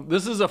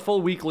 This is a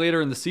full week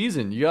later in the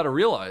season. You got to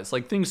realize,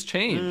 like, things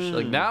change.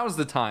 Like, now's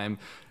the time.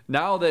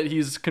 Now that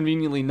he's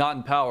conveniently not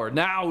in power,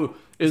 now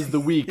is the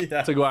week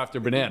to go after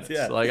bananas.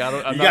 Yeah. Like, I'm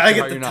you not gotta sure get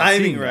the how you're not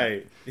timing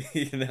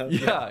seeing that.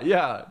 right.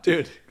 Yeah,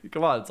 dude.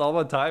 Come on, it's all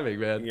about timing,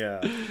 man.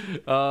 Yeah.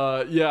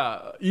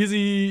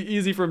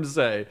 Easy for him to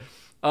say.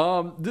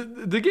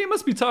 The game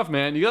must be tough,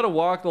 man. You got to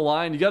walk the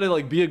line. You got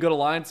to be a good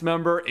alliance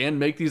member and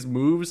make these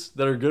moves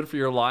that are good for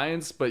your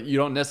alliance, but you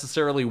don't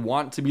necessarily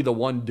want to be the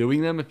one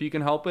doing them if you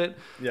can help it.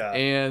 Yeah.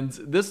 And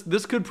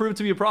this could prove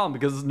to be a problem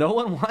because no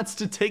one wants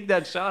to take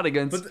that shot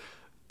against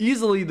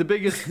easily the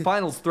biggest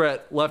finals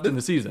threat left in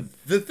the season.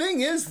 The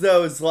thing is,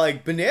 though, is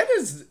like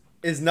Bananas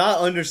is not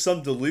under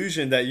some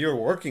delusion that you're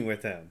working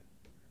with him.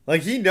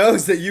 Like, he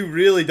knows that you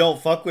really don't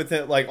fuck with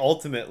him, like,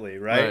 ultimately,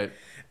 right?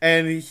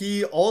 And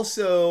he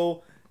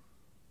also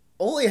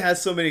only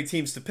has so many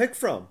teams to pick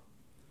from.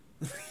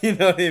 You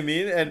know what I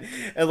mean? And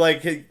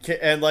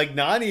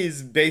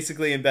Nani's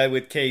basically in bed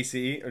with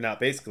Casey, or not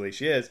basically,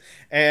 she is,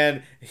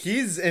 and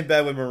he's in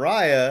bed with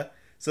Mariah.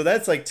 So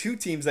that's like two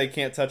teams I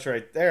can't touch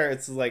right there.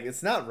 It's like,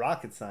 it's not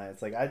rocket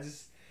science. Like,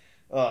 this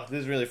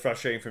is really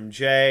frustrating from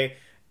Jay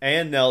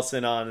and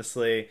Nelson,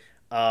 honestly.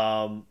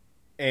 And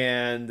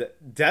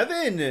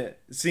Devin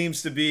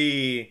seems to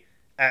be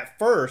at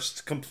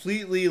first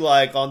completely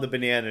like on the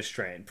bananas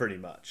train, pretty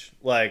much.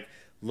 Like,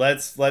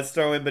 let's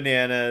throw in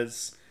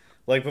bananas.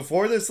 Like,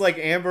 before this, like,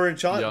 Amber and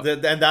Sean,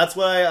 and that's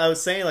why I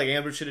was saying, like,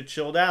 Amber should have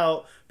chilled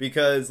out,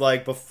 because,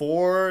 like,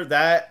 before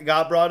that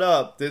got brought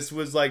up, this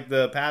was, like,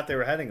 the path they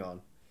were heading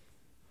on.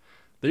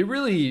 They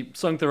really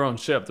sunk their own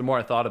ship the more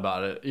I thought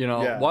about it.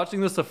 Watching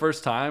this the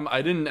first time,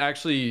 I didn't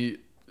actually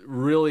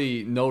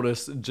really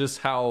notice just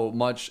how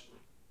much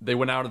they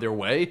went out of their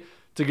way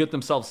to get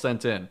themselves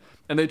sent in.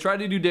 And they tried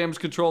to do damage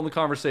control in the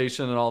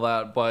conversation and all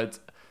that, but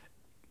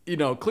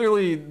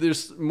clearly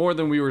there's more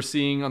than we were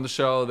seeing on the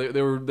show.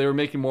 They were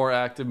making more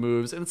active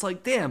moves, and it's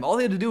like, damn, all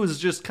they had to do was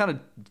just kind of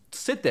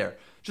sit there.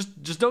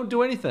 Just don't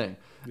do anything.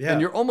 Yeah.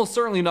 And you're almost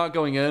certainly not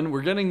going in.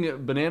 We're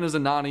getting Bananas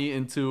and Nani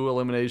into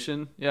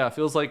elimination. Yeah, it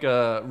feels like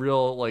a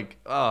real,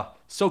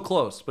 so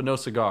close, but no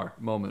cigar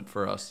moment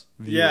for us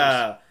viewers.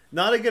 Yeah,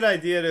 not a good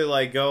idea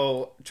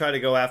to, try to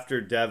go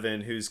after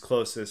Devin, who's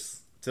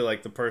closest to,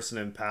 the person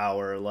in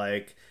power.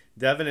 Like,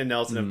 Devin and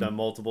Nelson have done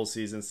multiple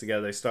seasons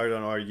together. They started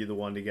on Argue the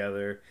One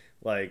together.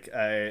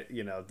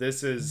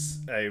 This is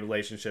a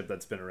relationship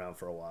that's been around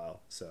for a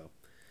while, so...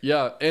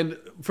 Yeah, and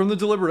from the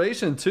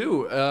deliberation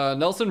too,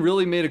 Nelson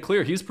really made it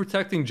clear he's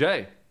protecting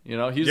Jay.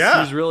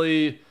 He's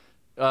really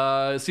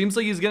seems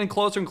like he's getting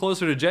closer and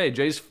closer to Jay.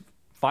 Jay's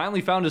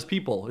finally found his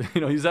people.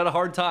 He's had a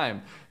hard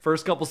time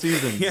first couple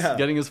seasons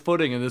getting his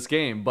footing in this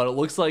game, but it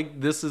looks like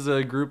this is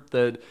a group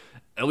that,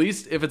 at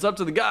least if it's up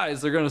to the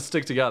guys, they're going to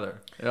stick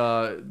together.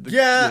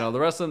 The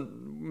rest of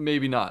them,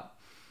 maybe not.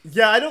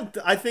 Yeah,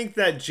 I think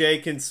that Jay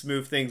can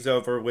smooth things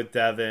over with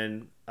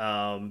Devin.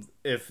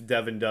 If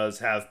Devin does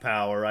have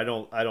power, I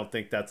don't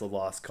think that's a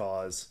lost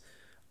cause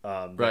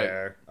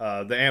there.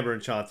 The Amber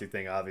and Chauncey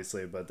thing,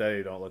 obviously, but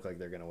they don't look like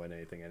they're going to win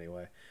anything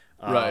anyway.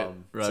 Right.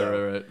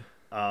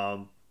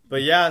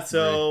 But yeah,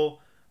 so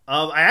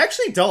I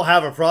actually don't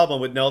have a problem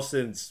with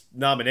Nelson's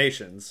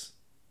nominations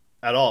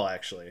at all,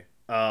 actually.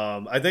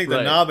 I think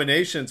the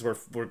nominations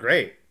were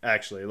great,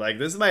 actually. Like,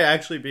 this might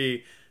actually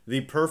be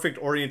the perfect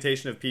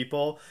orientation of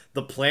people.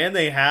 The plan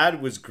they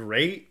had was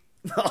great.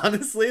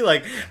 Honestly,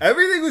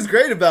 everything was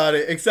great about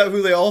it except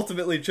who they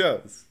ultimately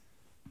chose.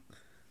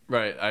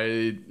 Right.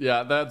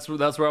 That's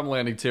where I'm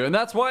landing too, and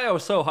that's why I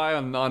was so high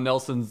on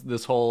Nelson's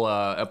this whole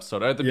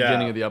episode at the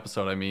beginning of the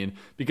episode. I mean,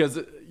 because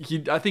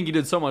I think he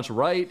did so much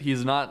right.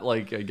 He's not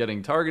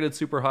getting targeted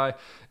super high.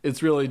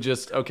 It's really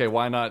just, okay,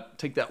 why not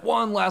take that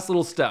one last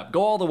little step,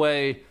 go all the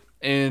way,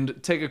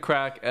 and take a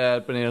crack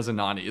at Bananas and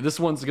Nany. This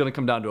one's going to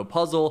come down to a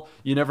puzzle.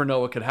 You never know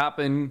what could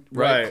happen,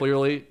 right?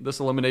 Clearly, this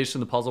elimination,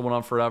 the puzzle went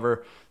on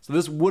forever. So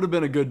this would have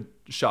been a good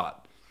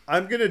shot.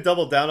 I'm going to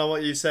double down on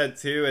what you said,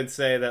 too, and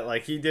say that,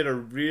 like, he did a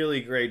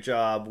really great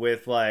job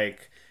with,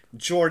 like,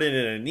 Jordan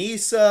and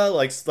Anissa.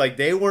 Like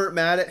they weren't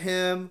mad at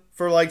him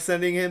for, like,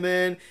 sending him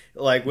in.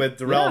 Like, with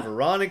Darrell and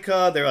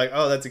Veronica, they're like,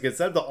 oh, that's a good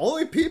set. The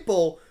only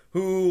people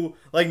who,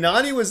 like,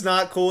 Nany was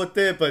not cool with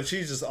it, but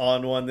she's just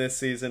on one this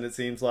season, it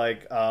seems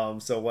like.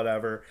 So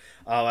whatever.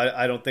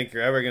 I don't think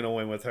you're ever going to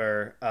win with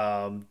her.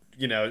 So...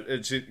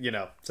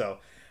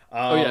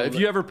 if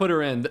you ever put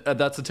her in,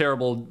 that's a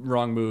terrible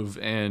wrong move.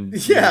 And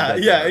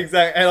exactly.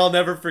 And I'll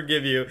never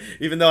forgive you,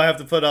 even though I have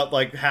to put up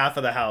like half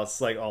of the house,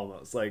 like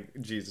almost,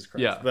 like Jesus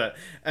Christ. Yeah. But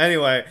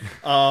anyway,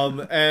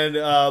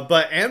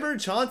 but Amber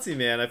and Chauncey,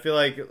 man, I feel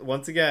like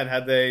once again,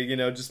 had they,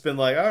 just been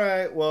like, all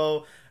right,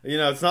 well,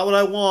 it's not what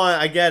I want.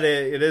 I get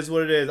it. It is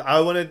what it is. I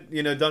want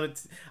to, done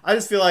it. I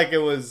just feel like it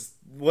was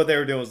what they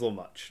were doing was a little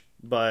much.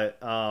 But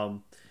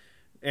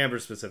Amber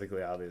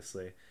specifically,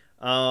 obviously.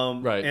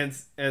 Right.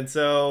 And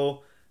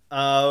so.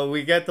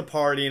 We get the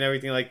party and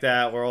everything like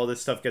that where all this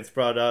stuff gets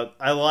brought up.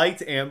 I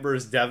liked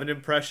Amber's Devin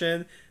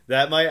impression.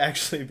 That might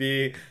actually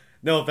be,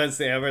 no offense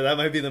to Amber, that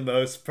might be the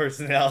most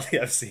personality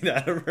I've seen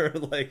out of her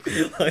like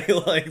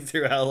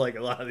throughout like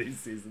a lot of these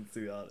seasons, to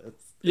be honest.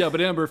 Yeah,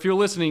 but Amber, if you're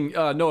listening,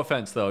 no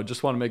offense though.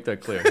 Just want to make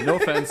that clear. No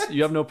offense.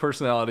 You have no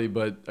personality,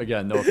 but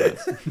again, no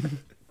offense.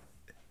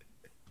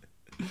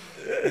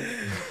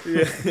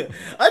 Yeah.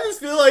 I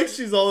just feel like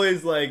she's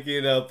always like,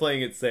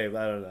 playing it safe.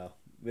 I don't know.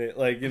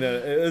 Like,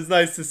 it was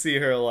nice to see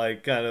her,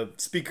 like, kind of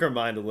speak her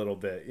mind a little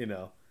bit,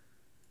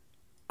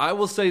 I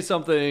will say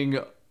something.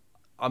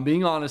 I'm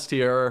being honest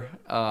here.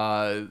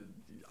 I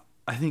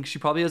think she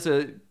probably has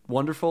a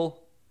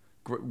wonderful,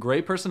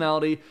 great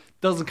personality.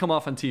 Doesn't come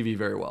off on TV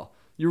very well.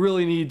 You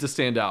really need to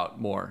stand out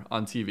more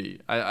on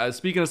TV. I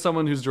speaking as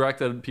someone who's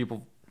directed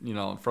people,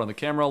 in front of the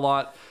camera a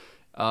lot,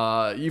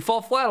 you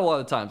fall flat a lot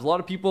of times. A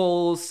lot of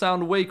people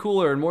sound way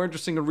cooler and more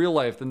interesting in real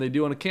life than they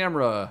do on a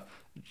camera.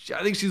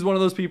 I think she's one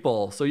of those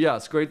people. So yeah,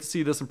 it's great to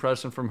see this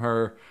impression from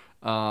her.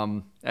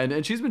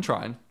 And she's been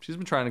trying. She's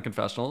been trying in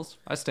confessionals.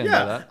 I stand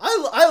by that.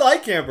 I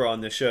like Amber on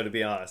this show, to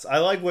be honest. I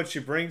like what she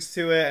brings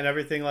to it and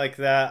everything like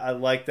that. I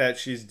like that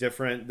she's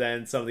different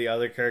than some of the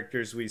other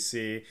characters we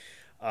see.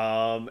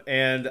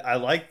 And I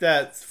like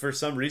that for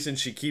some reason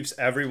she keeps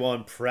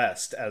everyone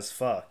pressed as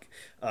fuck.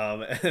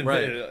 And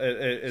right.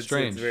 It's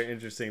very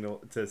interesting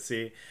to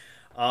see.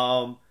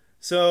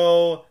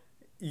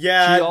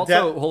 Yeah. She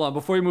also, hold on,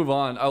 before you move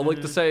on, I would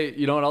like to say,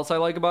 you know what else I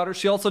like about her?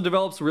 She also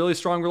develops really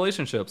strong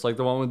relationships, like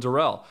the one with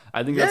Darrell.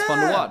 I think that's fun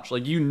to watch.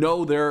 Like,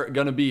 they're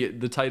going to be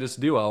the tightest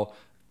duo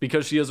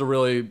because she is a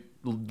really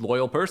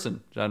loyal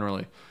person,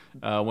 generally,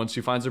 once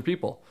she finds her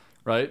people,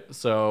 right?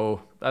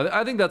 So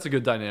I think that's a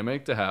good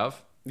dynamic to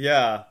have.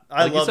 Yeah,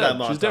 I love that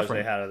montage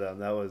they had of them.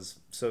 That was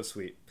so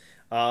sweet.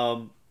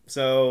 Devin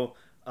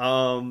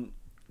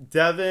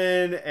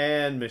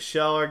and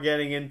Michelle are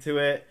getting into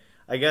it.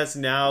 I guess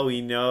now we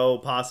know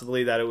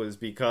possibly that it was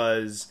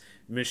because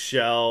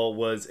Michelle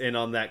was in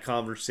on that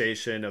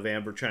conversation of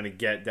Amber trying to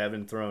get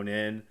Devin thrown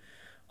in.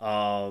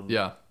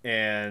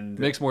 And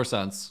makes more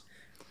sense.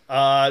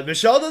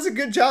 Michelle does a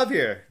good job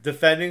here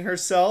defending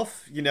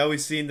herself. We've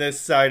seen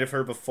this side of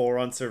her before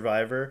on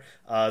Survivor.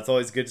 It's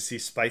always good to see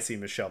spicy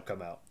Michelle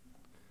come out.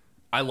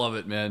 I love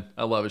it, man.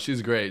 I love it.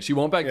 She's great. She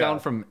won't back down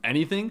from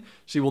anything.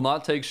 She will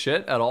not take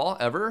shit at all,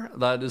 ever.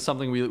 That is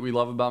something we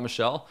love about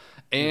Michelle.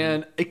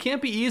 And it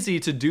can't be easy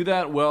to do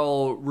that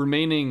while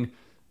remaining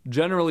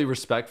generally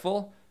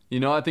respectful.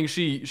 I think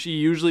she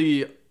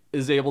usually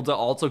is able to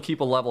also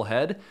keep a level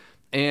head.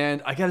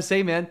 And I got to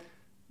say, man,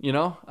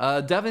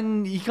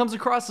 Devin, he comes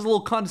across as a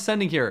little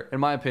condescending here,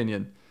 in my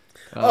opinion.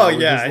 Like,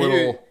 you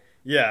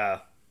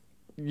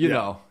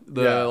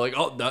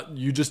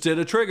just did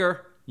a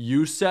trigger.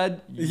 You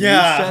said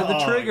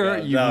the trigger.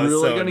 God, you're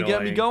really so gonna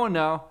get me annoying. going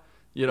now.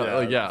 All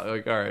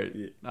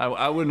right.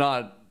 I would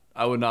not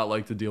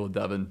like to deal with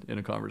Devin in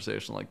a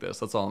conversation like this.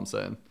 That's all I'm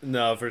saying.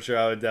 No, for sure.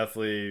 I would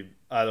definitely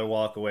either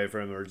walk away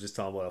from him or just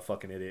tell him what a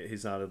fucking idiot he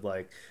sounded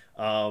like.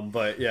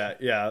 But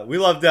we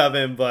love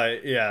Devin,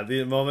 but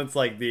the moments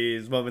like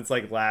these, moments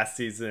like last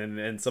season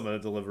and some of the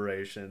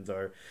deliberations,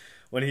 or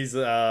when he's he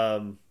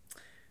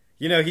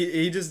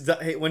just,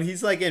 when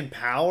he's like in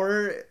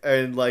power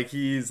and like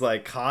he's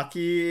like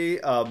cocky,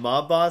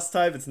 mob boss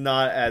type, it's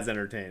not as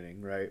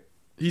entertaining, right?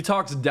 He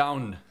talks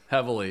down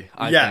heavily,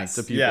 I think,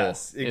 to people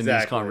in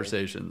these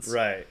conversations.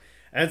 Right.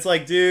 And it's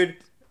like, dude,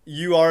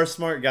 you are a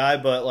smart guy,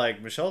 but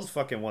like Michelle's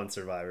fucking one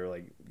Survivor.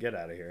 Like, get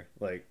out of here.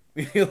 Like,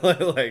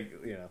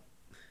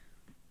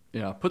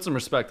 Yeah, put some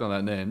respect on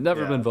that name.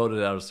 Never been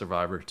voted out of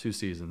Survivor. 2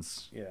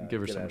 seasons. Yeah,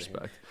 give her some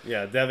respect.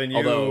 Yeah, Devin,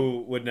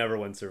 you would never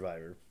win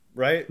Survivor.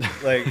 Right? He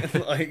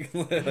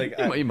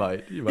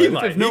might.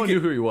 If no one knew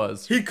who he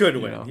was, he could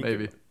win.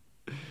 Maybe.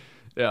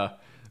 Yeah.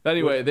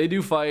 Anyway, they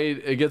do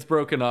fight. It gets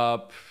broken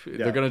up.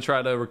 They're going to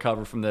try to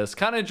recover from this.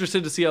 Kind of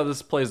interested to see how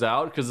this plays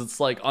out because it's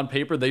like on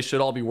paper they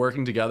should all be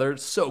working together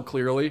so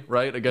clearly,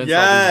 right? Against all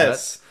these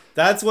vets.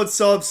 That's what's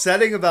so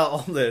upsetting about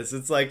all this.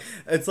 It's like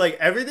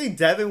everything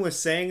Devin was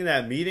saying in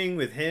that meeting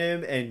with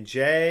him and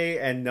Jay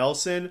and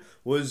Nelson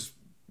was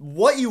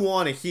what you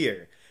want to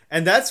hear.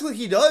 And that's what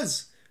he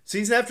does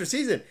season after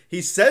season.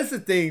 He says the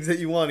things that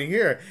you want to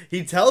hear.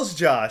 He tells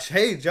Josh,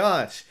 "Hey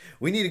Josh,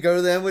 we need to go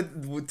to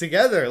them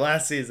together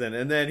last season."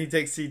 And then he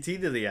takes CT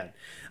to the end.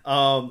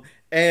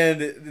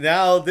 And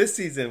now this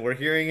season we're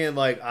hearing him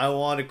like, "I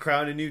want to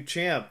crown a new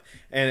champ,"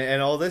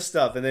 and all this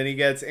stuff. And then he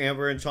gets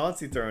Amber and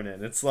Chauncey thrown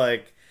in. It's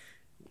like,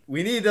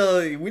 we need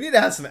to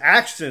have some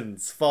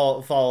actions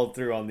followed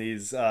through on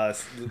these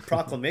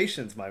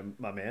proclamations, my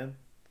man.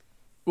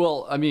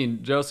 Well, I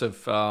mean,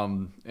 Joseph,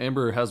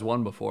 Amber has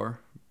won before,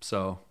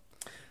 so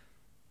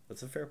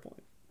that's a fair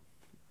point.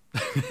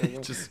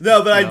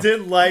 No, but I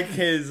did like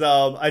his.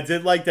 I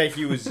did like that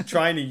he was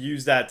trying to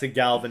use that to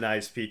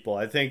galvanize people.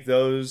 I think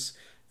those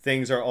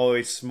things are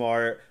always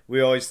smart. We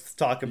always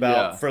talk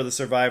about for the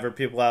Survivor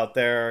people out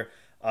there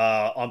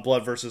on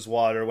Blood versus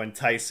Water when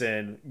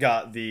Tyson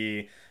got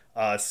the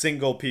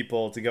single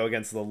people to go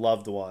against the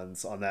loved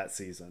ones on that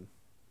season.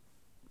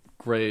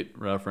 Great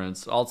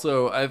reference.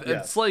 Also,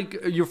 it's like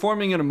you're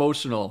forming an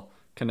emotional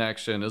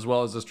connection as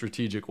well as a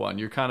strategic one.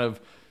 You're kind of,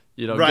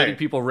 getting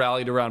people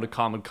rallied around a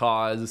common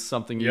cause,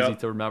 something easy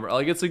to remember.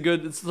 Like it's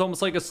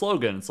almost like a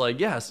slogan. It's like,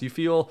 yes, you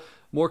feel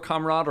more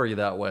camaraderie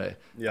that way,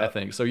 I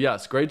think. So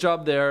yes, great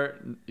job there.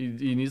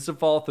 He needs to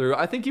follow through.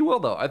 I think he will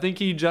though. I think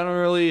he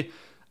generally,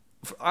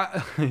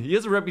 he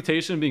has a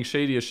reputation of being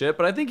shady as shit,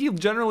 but I think he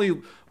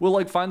generally will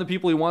like find the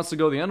people he wants to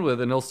go the end with,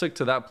 and he'll stick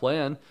to that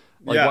plan.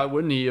 Like, why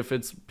wouldn't he if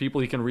it's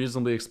people he can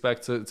reasonably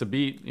expect to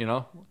beat,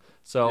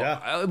 So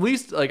at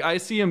least, like, I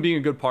see him being a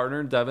good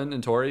partner, Devin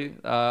and Tori.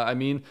 I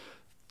mean,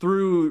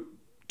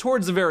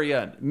 towards the very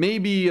end.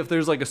 Maybe if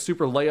there's, like, a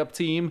super layup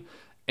team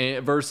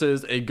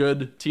versus a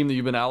good team that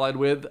you've been allied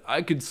with,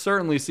 I could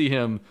certainly see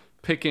him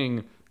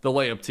picking the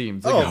layup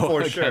team to go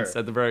against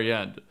at the very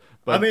end.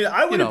 But, I mean,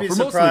 I wouldn't be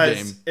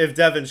surprised if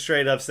Devin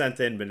straight up sent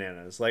in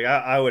bananas. Like,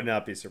 I would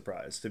not be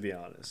surprised, to be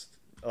honest.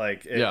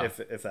 Like,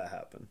 if that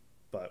happened.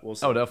 But we'll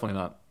see. Oh, definitely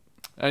not.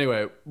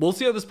 Anyway, we'll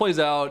see how this plays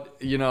out.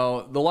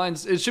 The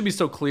lines, it should be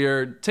so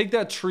clear. Take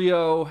that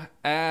trio,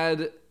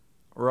 add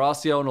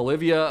Rossio and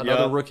Olivia,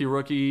 another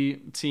rookie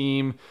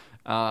team.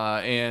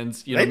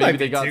 And, maybe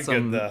they got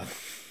some... Good,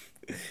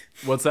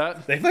 what's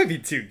that? They might be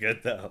too good,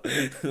 though.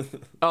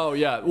 Oh,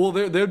 yeah. Well,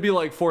 they'd be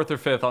like 4th or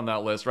 5th on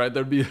that list, right?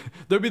 They'd be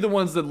the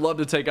ones that love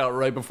to take out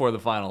right before the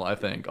final, I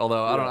think.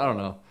 Although, I don't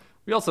know.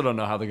 We also don't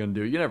know how they're going to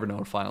do. You never know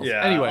in finals.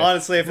 Yeah. Anyway,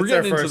 honestly, if it's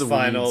their first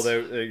final,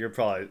 they're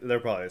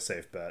probably a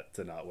safe bet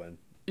to not win.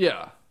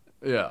 Yeah.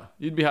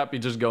 You'd be happy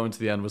just going to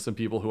the end with some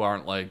people who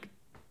aren't like,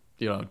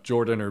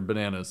 Jordan or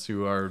Bananas,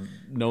 who are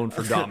known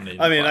for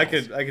dominating. I mean,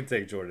 finals. I could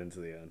take Jordan to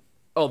the end.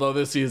 Although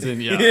this season,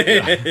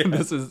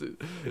 this is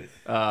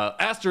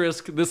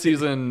asterisk. This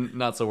season,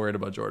 not so worried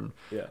about Jordan.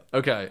 Yeah.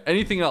 Okay.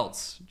 Anything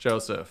else,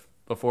 Joseph,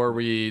 before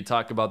we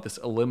talk about this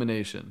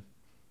elimination?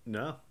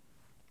 No.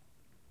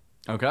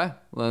 Okay,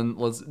 then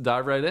let's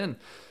dive right in.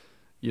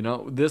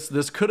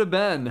 This could have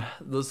been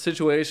the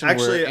situation.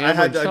 Actually, where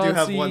I do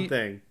have one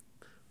thing.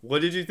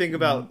 What did you think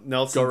about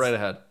Nelson's Go right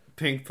ahead.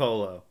 Pink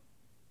polo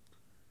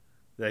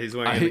that he's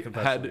wearing in the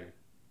confessional? Had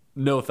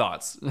no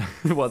thoughts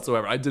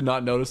whatsoever. I did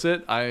not notice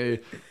it.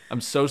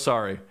 I'm so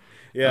sorry.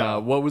 Yeah.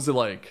 What was it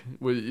like?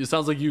 It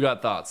sounds like you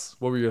got thoughts.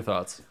 What were your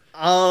thoughts?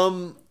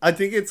 I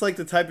think it's like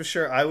the type of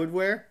shirt I would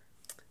wear.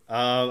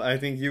 I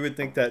think you would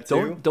think that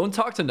too. Don't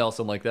talk to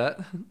Nelson like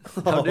that.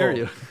 How dare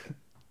you?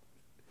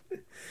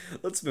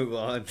 Let's move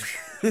on.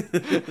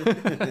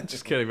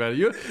 Just kidding, man.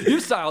 You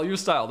style.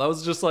 That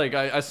was just like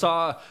I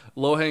saw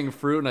low-hanging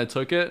fruit and I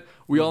took it.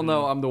 We all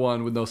know I'm the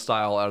one with no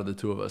style out of the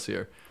two of us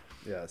here.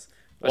 Yes.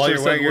 While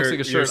you're wearing looks like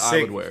a shirt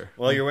I would wear.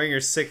 While you're wearing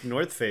your sick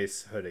North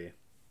Face hoodie.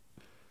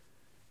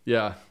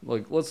 Yeah.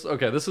 Like this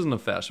isn't a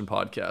fashion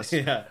podcast.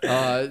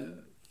 Yeah.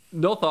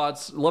 No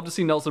thoughts. Love to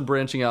see Nelson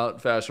branching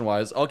out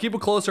fashion-wise. I'll keep a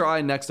closer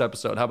eye next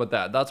episode. How about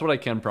that? That's what I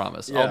can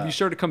promise. Yeah. I'll be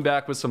sure to come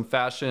back with some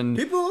fashion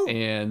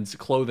and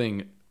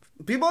clothing.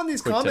 People on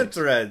these comment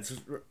threads,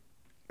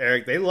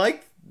 Eric, they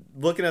like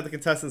looking at the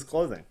contestants'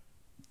 clothing.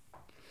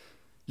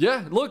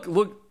 Yeah, look,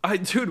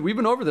 dude, we've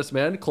been over this,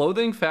 man.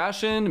 Clothing,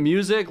 fashion,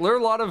 music. There are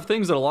a lot of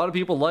things that a lot of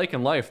people like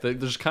in life that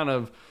just kind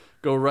of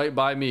go right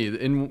by me.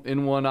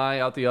 In one eye,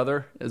 out the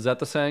other. Is that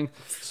the saying?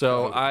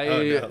 So I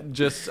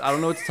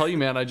don't know what to tell you,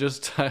 man. I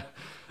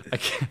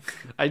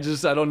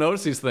don't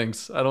notice these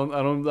things. I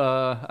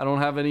don't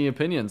have any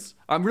opinions.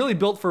 I'm really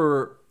built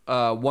for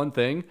one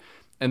thing,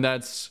 and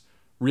that's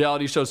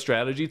reality show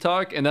strategy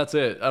talk, and that's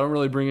it. I don't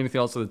really bring anything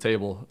else to the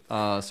table.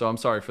 So I'm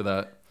sorry for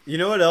that. You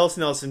know what else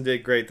Nelson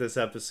did great this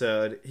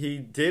episode? He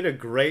did a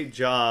great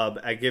job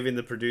at giving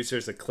the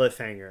producers a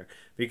cliffhanger,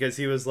 because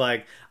he was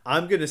like,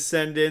 I'm going to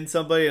send in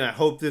somebody and I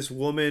hope this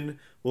woman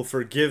will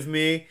forgive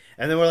me.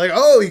 And then we're like,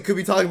 oh, he could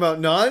be talking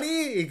about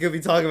Nany. He could be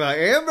talking about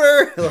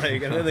Amber.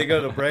 And then they go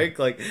to break.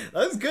 Like,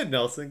 that was good,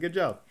 Nelson. Good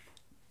job.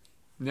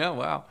 Yeah,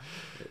 wow.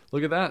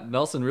 Look at that.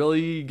 Nelson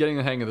really getting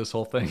the hang of this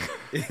whole thing.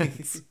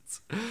 it's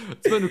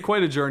been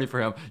quite a journey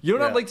for him. You know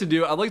what I'd like to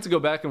do? I'd like to go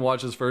back and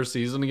watch his first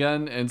season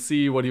again and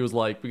see what he was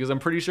like, because I'm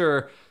pretty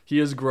sure he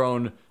has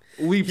grown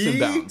leaps and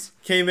bounds.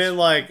 Came in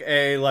like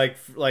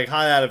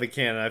hot out of a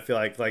cannon. I feel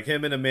like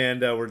him and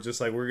Amanda were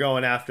just like, we're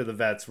going after the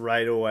vets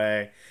right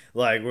away.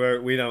 Like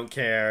we don't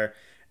care.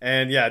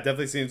 And yeah, it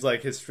definitely seems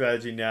like his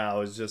strategy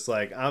now is just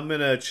like, I'm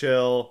gonna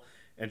chill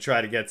and try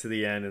to get to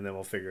the end, and then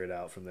we'll figure it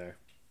out from there.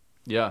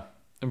 Yeah.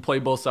 And play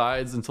both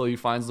sides until he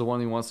finds the one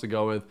he wants to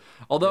go with.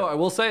 Although I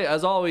will say,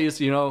 as always,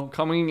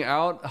 coming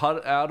out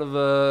hot out of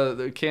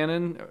the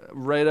cannon,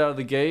 right out of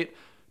the gate,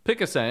 pick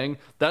a saying.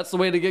 That's the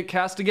way to get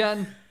cast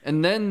again,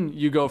 and then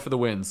you go for the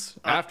wins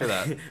after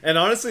that. And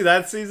honestly,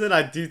 that season,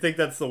 I do think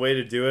that's the way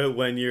to do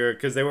it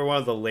because they were one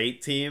of the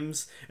late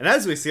teams. And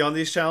as we see on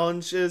these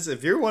challenges,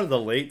 if you're one of the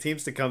late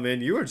teams to come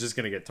in, you are just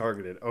going to get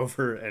targeted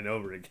over and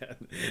over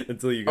again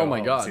until you go. Oh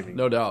my God,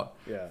 no doubt.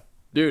 Yeah.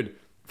 Dude.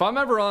 If I'm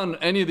ever on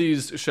any of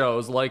these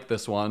shows like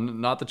this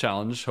one, not the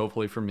challenge,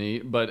 hopefully for me,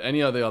 but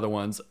any of the other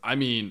ones, I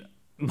mean,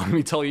 let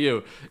me tell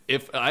you,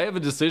 if I have a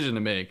decision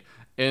to make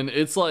and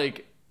it's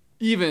like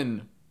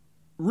even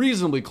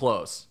reasonably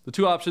close, the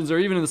two options are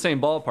even in the same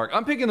ballpark,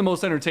 I'm picking the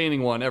most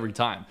entertaining one every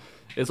time.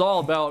 It's all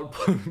about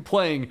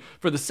playing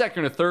for the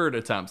second or third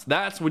attempts.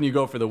 That's when you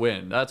go for the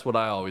win. That's what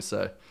I always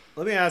say.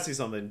 Let me ask you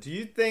something. Do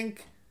you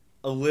think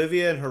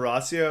Olivia and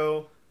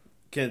Horacio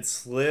can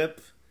slip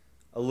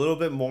a little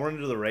bit more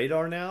under the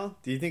radar now?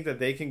 Do you think that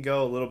they can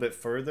go a little bit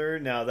further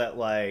now that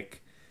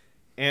like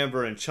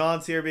Amber and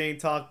Chauncey are being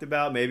talked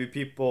about? Maybe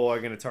people are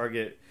going to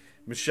target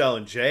Michelle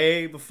and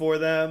Jay before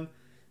them.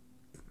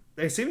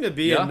 They seem to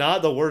be in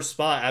not the worst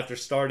spot after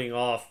starting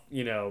off,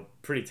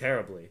 pretty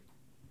terribly.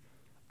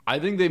 I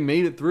think they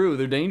made it through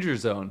their danger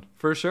zone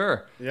for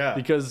sure. Yeah.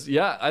 Because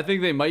I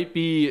think they might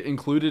be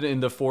included in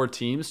the 4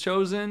 teams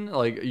chosen.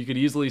 Like you could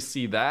easily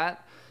see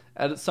that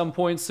at some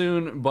point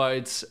soon,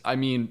 but I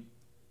mean,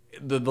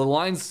 the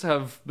lines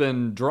have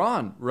been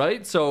drawn,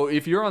 right? So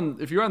if you're on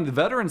the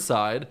veteran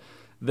side,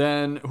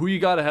 then who you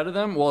got ahead of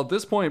them? Well, at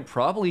this point,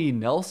 probably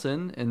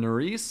Nelson and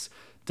Nerys,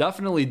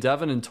 definitely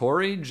Devin and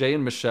Tori, Jay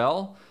and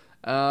Michelle.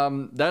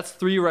 That's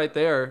 3 right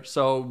there.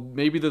 So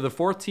maybe they're the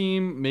 4th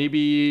team,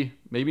 maybe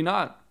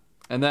not.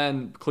 And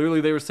then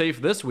clearly they were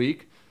safe this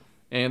week,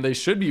 and they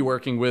should be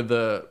working with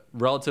the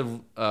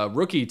relative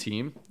rookie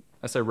team.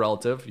 I say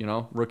relative,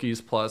 rookies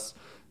plus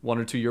 1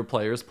 or 2 year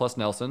players plus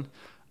Nelson.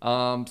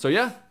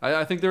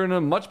 I think they're in a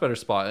much better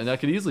spot, and I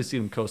could easily see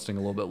them coasting a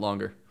little bit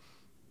longer.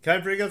 Can I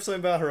bring up something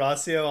about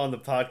Horacio on the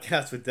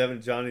podcast with Devin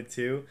and Johnny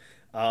too?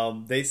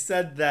 They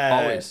said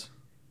that always.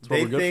 That's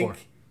what we're good think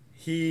for.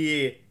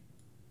 He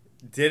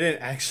didn't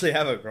actually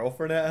have a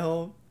girlfriend at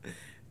home,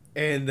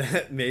 and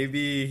that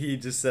maybe he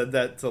just said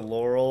that to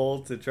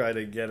Laurel to try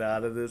to get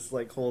out of this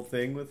whole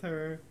thing with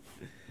her.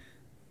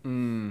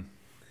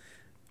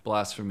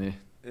 Blasphemy.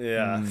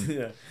 Yeah,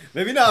 yeah.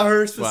 Maybe not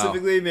her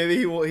specifically. Wow. Maybe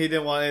he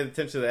didn't want any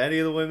attention to any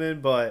of the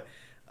women, but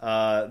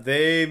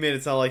they made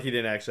it sound like he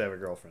didn't actually have a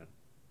girlfriend.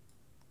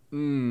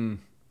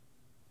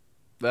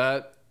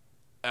 That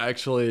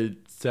actually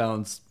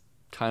sounds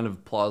kind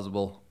of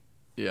plausible.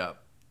 Yeah.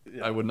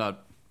 I would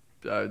not.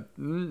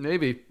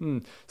 Maybe.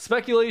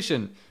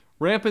 Speculation.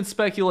 Rampant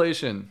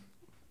speculation.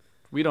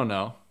 We don't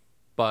know,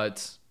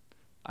 but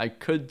I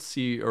could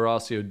see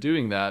Horacio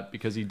doing that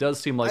because he does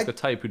seem like the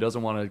type who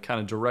doesn't want to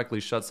kind of directly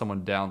shut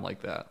someone down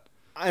like that.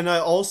 And I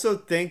also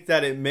think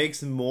that it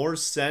makes more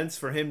sense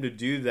for him to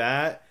do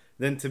that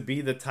than to be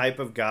the type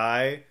of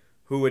guy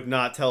who would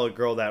not tell a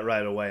girl that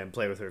right away and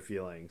play with her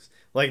feelings.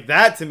 Like,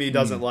 that to me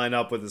doesn't line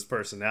up with his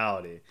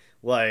personality.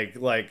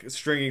 Like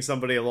stringing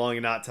somebody along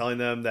and not telling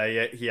them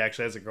that he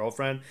actually has a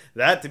girlfriend,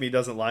 that to me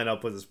doesn't line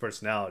up with his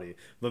personality.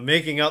 But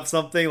making up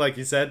something, like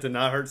you said, to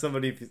not hurt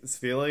somebody's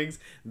feelings,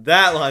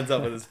 that lines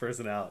up with his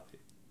personality.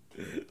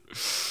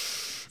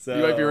 So,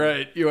 you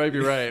might be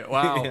right.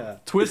 Wow. Yeah.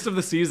 Twist of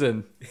the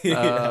season.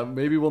 Yeah.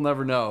 Maybe we'll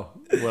never know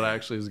what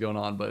actually is going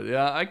on, but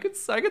yeah, I could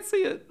see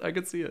it.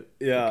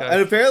 Yeah. Okay.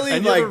 And apparently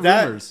Any like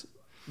other rumors?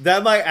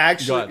 that might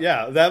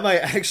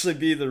actually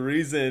be the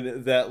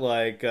reason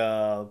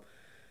that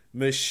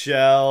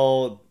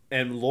Michelle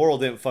and Laurel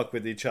didn't fuck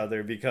with each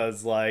other,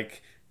 because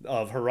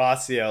of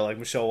Horacio.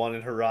 Michelle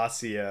wanted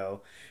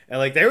Horacio,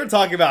 and they were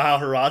talking about how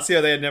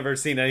Horacio, they had never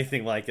seen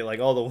anything like it.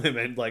 All the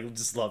women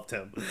just loved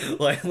him.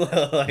 They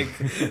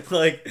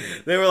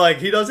were like,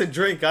 he doesn't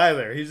drink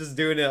either. He's just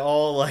doing it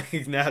all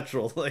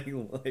natural. So they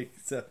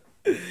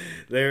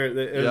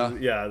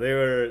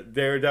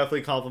were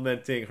definitely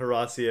complimenting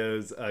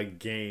Horacio's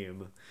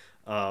game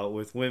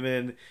with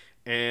women.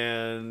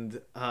 And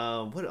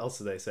what else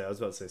did they say? I was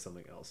about to say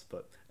something else,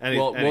 but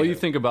well, you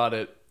think about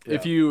it. Yeah.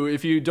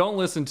 If you don't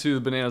listen to the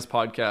Bananas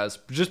podcast,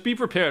 just be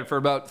prepared for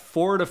about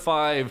 4 to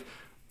 5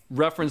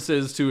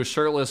 references to a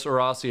shirtless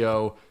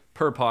Horacio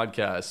per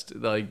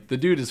podcast. The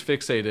dude is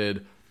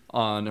fixated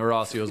on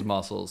Horacio's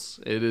muscles.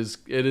 It is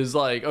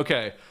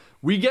okay,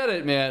 we get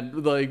it,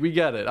 man. We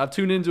get it. I've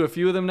tuned into a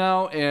few of them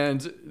now,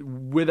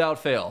 and without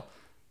fail,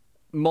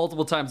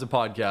 multiple times a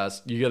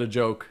podcast, you get a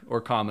joke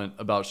or comment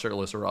about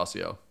shirtless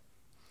Horacio.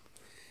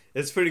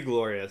 It's pretty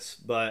glorious,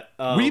 but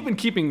we've been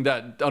keeping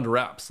that under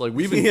wraps. Like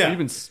we've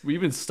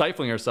been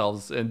stifling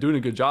ourselves and doing a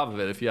good job of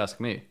it, if you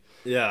ask me.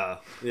 Yeah,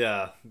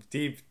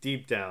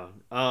 deep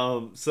down.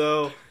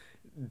 So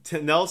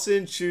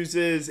Nelson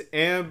chooses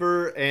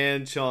Amber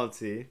and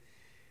Chauncey,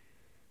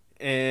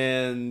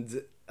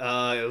 and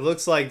it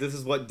looks like this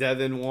is what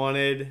Devin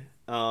wanted.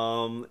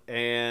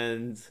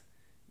 And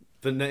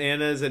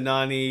Bananas and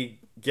Nany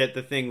get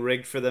the thing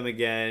rigged for them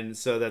again,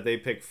 so that they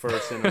pick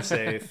first and are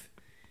safe.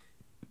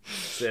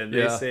 And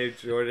they save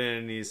Jordan,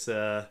 and he's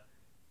and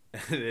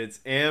it's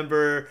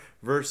Amber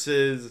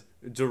versus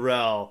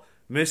Darrell,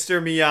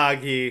 Mr.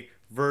 Miyagi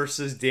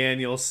versus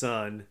Daniel's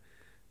son.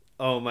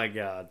 Oh my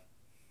god.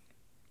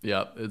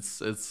 Yeah, it's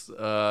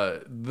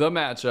the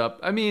matchup.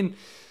 I mean,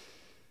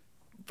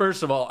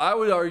 first of all, I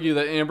would argue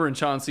that Amber and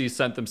Chauncey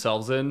sent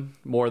themselves in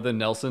more than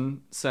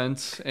Nelson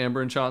sent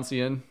Amber and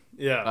Chauncey in.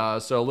 Yeah.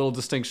 So a little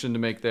distinction to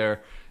make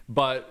there.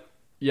 But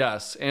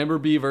yes, Amber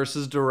B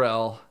versus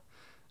Darrell.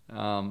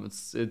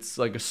 It's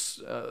like a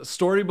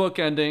storybook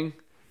ending,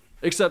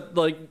 except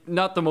like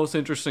not the most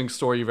interesting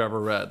story you've ever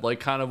read. Like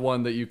kind of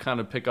one that you kind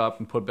of pick up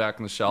and put back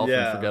on the shelf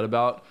and forget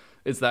about.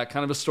 It's that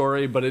kind of a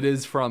story, but it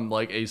is from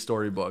like a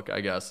storybook,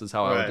 I guess, is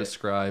how I would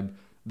describe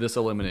this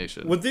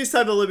elimination. With these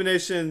type of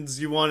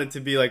eliminations, you want it to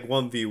be like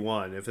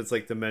 1v1. If it's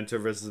like the mentor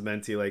versus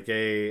mentee, like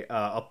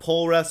a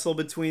pole wrestle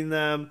between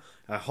them,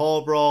 a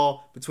hall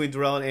brawl between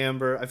Darrell and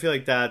Amber. I feel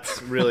like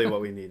that's really what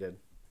we needed.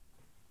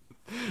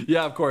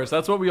 Yeah, of course.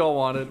 That's what we all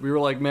wanted. We were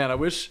like, man, I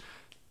wish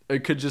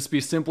it could just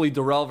be simply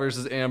Darrell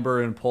versus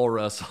Amber and pole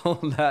wrestle.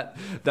 that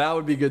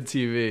would be good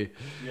TV.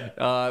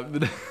 Yeah.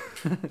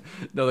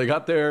 No, they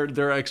got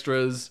their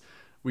extras.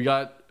 We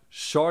got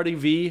Shardy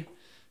V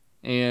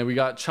and we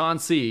got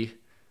Chauncey.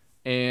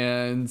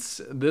 And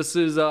this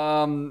is,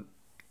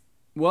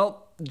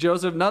 well,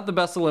 Joseph, not the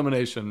best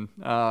elimination,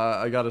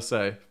 I got to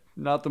say.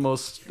 Not the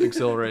most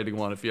exhilarating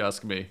one, if you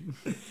ask me.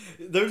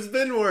 There's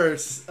been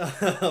worse,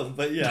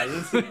 but yeah,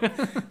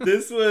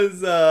 this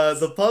was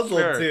the puzzle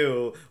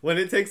too. When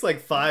it takes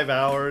like 5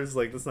 hours,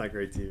 like that's not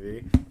great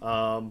TV.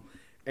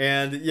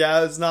 And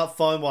yeah, it's not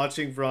fun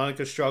watching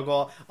Veronica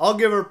struggle. I'll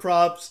give her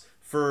props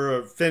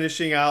for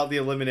finishing out the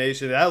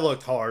elimination. That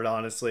looked hard,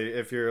 honestly.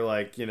 If you're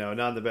like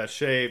not in the best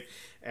shape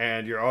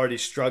and you're already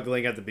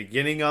struggling at the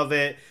beginning of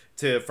it,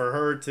 for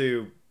her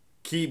to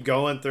keep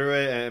going through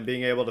it and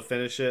being able to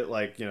finish it,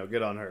 like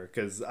good on her.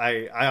 Because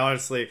I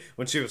honestly,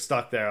 when she was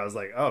stuck there, I was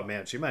like, oh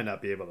man, she might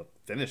not be able to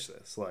finish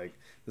this. Like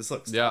this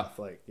looks tough.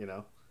 Like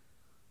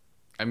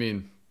I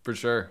mean, for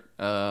sure.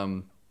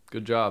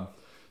 Good job.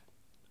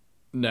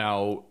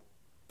 Now,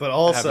 but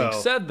also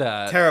having said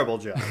that, terrible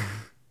job.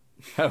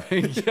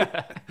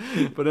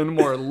 But in a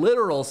more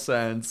literal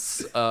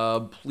sense,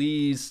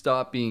 please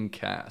stop being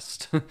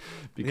cast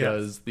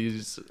because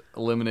these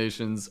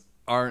eliminations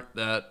aren't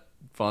that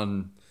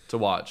fun to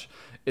watch.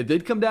 It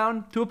did come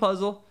down to a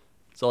puzzle,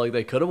 so like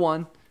they could have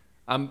won.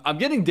 I'm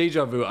getting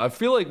deja vu. I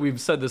feel like we've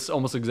said this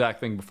almost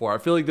exact thing before. I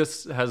feel like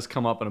this has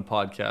come up in a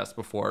podcast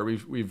before.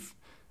 We've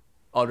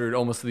uttered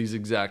almost these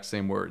exact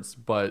same words,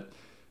 but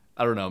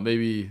I don't know.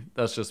 Maybe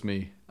that's just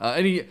me.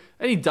 Any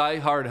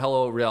diehard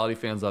Hello Reality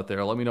fans out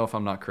there, let me know if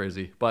I'm not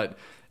crazy. But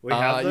we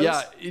have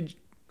those?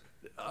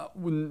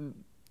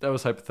 That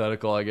was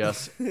hypothetical, I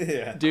guess.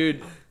 Yeah,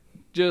 dude.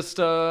 Just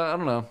I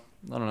don't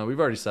know. We've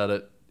already said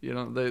it.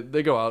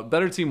 They go out.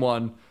 Better team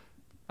won.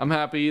 I'm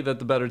happy that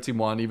the better team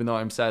won, even though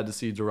I'm sad to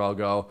see Darrell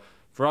go.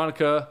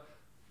 Veronica,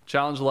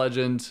 challenge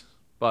legend,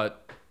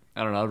 but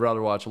I don't know. I'd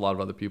rather watch a lot of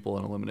other people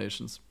in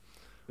eliminations.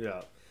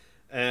 Yeah.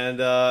 And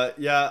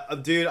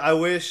dude, I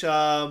wish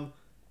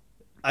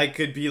I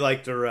could be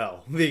like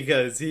Darrell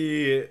because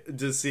he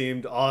just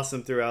seemed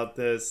awesome throughout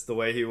this. The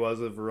way he was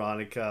with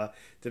Veronica,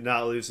 did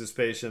not lose his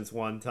patience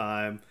one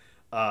time.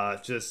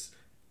 Just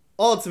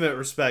ultimate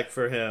respect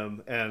for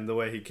him and the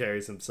way he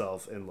carries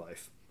himself in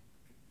life.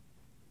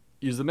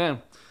 He's the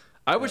man.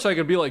 I wish I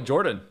could be like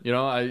Jordan.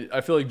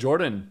 I feel like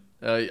Jordan.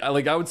 I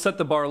would set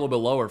the bar a little bit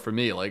lower for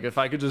me. Like if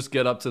I could just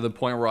get up to the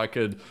point where I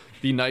could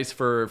be nice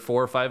for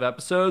 4 or 5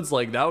 episodes,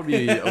 like that would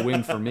be a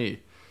win for me.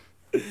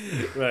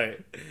 Right.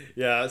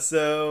 Yeah.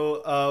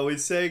 So we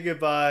say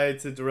goodbye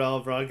to Darrell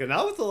and Veronica,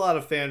 not with a lot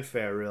of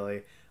fanfare,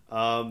 really.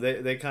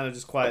 They kind of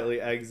just quietly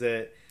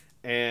exit.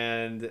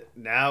 And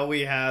now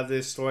we have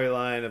this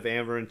storyline of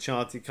Amber and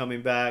Chauncey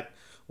coming back.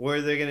 What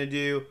are they going to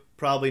do?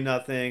 Probably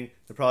nothing.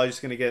 They're probably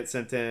just going to get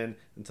sent in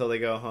until they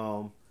go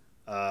home.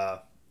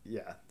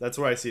 Yeah, that's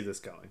where I see this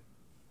going.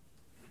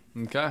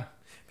 Okay.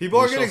 People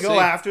are going to go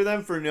after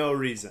them for no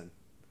reason.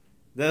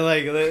 Then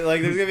like there's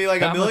going to be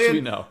like a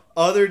million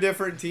other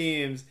different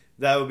teams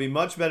that would be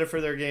much better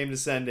for their game to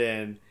send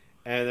in,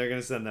 and they're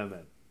going to send them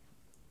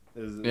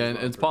in. And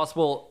it's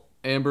possible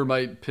Amber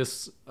might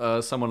piss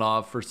someone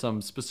off for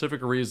some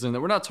specific reason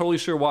that we're not totally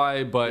sure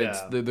why,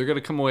 but they're going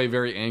to come away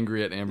very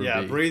angry at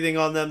Amber B. Breathing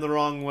on them the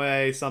wrong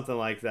way, something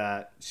like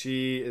that.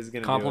 She is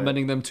going to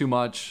complimenting them too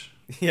much.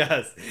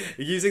 Yes,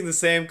 using the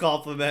same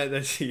compliment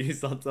that she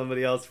used on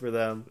somebody else for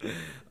them.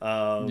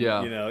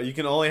 Yeah. You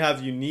can only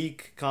have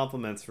unique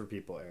compliments for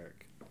people,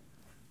 Eric.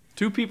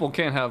 Two people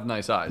can't have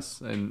nice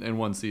eyes in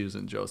one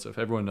season, Joseph.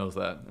 Everyone knows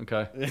that,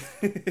 okay?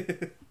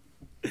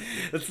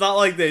 It's not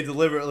like they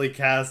deliberately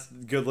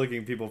cast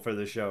good-looking people for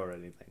the show or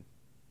anything.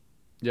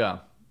 Yeah.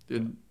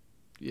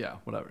 Yeah,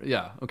 whatever.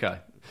 Yeah, okay.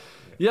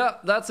 Yeah,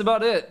 that's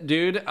about it,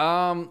 dude.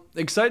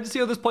 Excited to see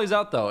how this plays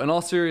out, though, in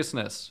all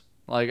seriousness.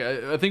 Like,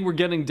 I think we're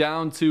getting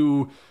down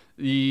to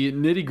the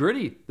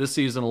nitty-gritty this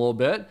season a little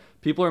bit.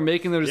 People are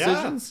making their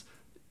decisions.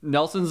 Yeah.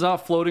 Nelson's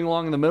not floating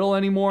along in the middle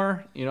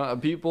anymore.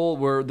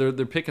 People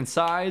they're picking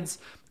sides.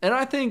 And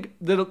I think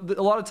that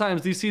a lot of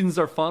times these seasons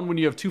are fun when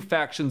you have two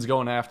factions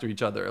going after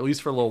each other, at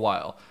least for a little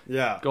while.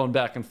 Yeah. Going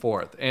back and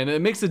forth. And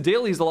it makes the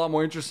dailies a lot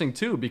more interesting,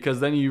 too, because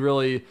then you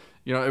really,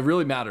 it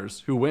really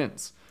matters who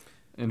wins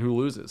and who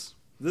loses.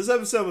 This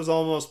episode was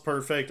almost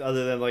perfect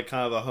other than like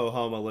kind of a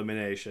ho-hum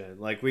elimination.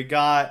 Like we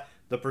got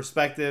the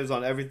perspectives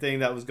on everything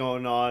that was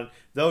going on.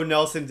 Though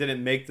Nelson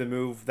didn't make the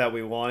move that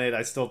we wanted,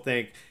 I still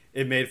think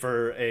it made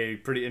for a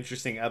pretty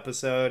interesting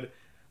episode.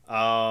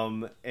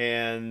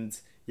 And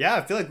yeah,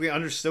 I feel like we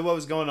understood what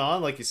was going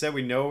on. Like you said,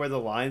 we know where the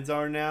lines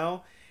are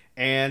now.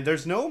 And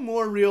there's no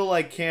more real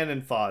like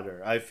cannon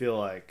fodder, I feel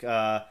like.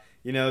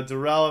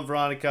 Darrell and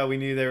Veronica, we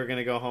knew they were going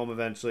to go home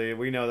eventually.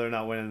 We know they're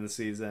not winning the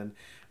season.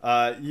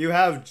 You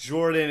have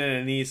Jordan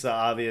and Anissa,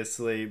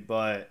 obviously,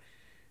 but,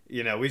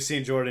 we've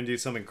seen Jordan do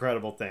some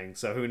incredible things,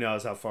 so who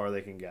knows how far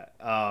they can get,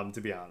 to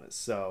be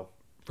honest. So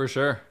for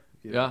sure.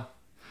 Yeah.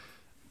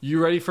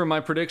 You ready for my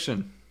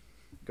prediction?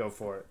 Go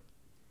for it.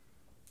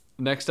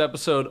 Next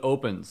episode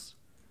opens.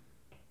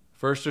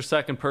 First or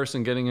second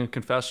person getting a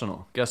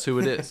confessional. Guess who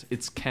it is?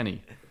 It's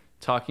Kenny,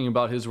 talking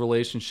about his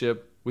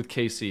relationship with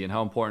Casey and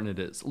how important it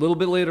is. A little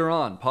bit later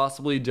on,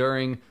 possibly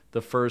during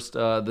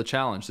the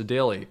challenge, the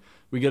daily,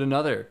 we get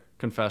another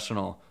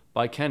confessional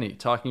by Kenny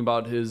talking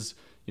about his,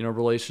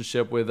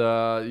 relationship with,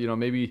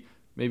 maybe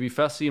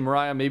Fessy and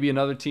Mariah, maybe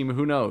another team,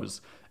 who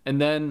knows.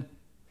 And then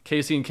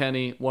Casey and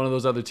Kenny, one of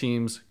those other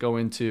teams, go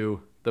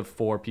into the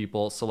 4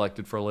 people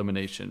selected for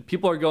elimination.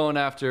 People are going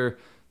after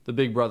the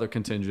Big Brother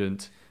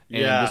contingent,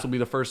 and this will be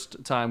the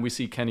first time we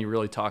see Kenny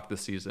really talk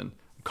this season.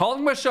 I'm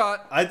calling my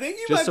shot. I think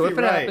you just might so be if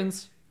it right.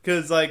 happens.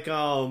 Because,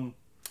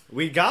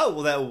 we got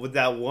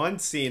that one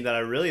scene that I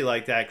really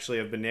liked, actually,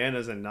 of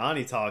Bananas and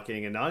Nany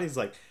talking, and Nany's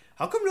like,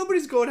 how come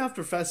nobody's going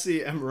after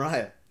Fessy and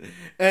Mariah?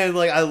 And,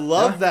 I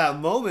love that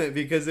moment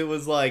because it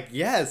was like,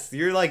 yes,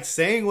 you're,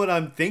 saying what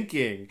I'm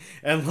thinking.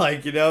 And,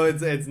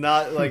 it's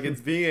not,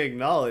 it's being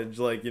acknowledged,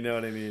 you know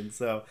what I mean?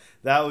 So,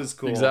 that was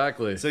cool.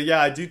 Exactly. So,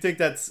 yeah, I do think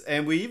that's,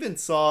 and we even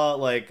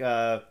saw,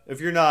 if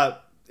you're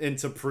not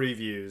into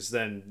previews,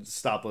 then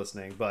stop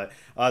listening. But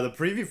the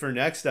preview for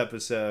next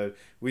episode,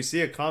 we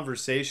see a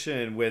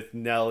conversation with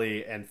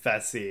Nelly and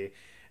Fessy.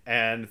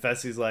 And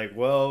Fessy's like,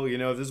 well,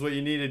 if this is what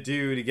you need to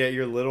do to get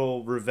your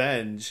little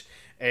revenge.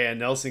 And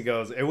Nelson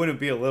goes, it wouldn't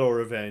be a little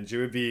revenge. It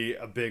would be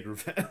a big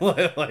revenge.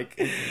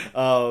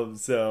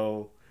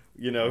 So,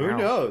 who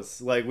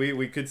knows?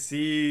 We could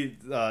see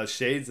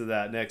shades of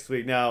that next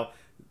week. Now,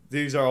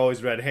 these are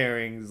always red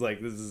herrings.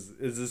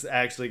 Is this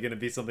actually going to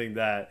be something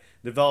that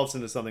develops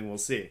into something? We'll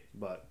see.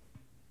 But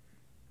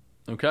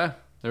okay,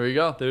 there you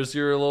go. There's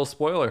your little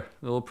spoiler,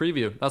 a little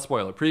preview. Not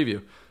spoiler,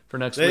 preview for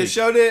next week. They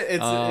showed it.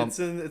 It's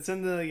in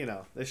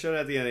the they showed it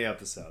at the end of the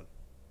episode.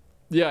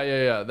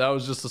 Yeah. That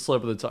was just a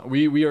slip of the tongue.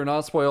 We are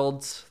not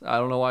spoiled. I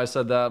don't know why I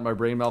said that. My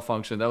brain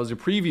malfunctioned. That was your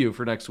preview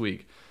for next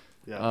week.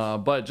 Yeah.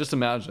 But just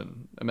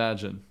imagine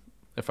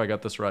if I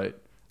got this right.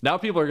 Now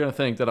people are going to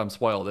think that I'm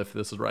spoiled if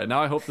this is right.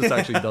 Now I hope this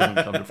actually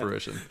doesn't come to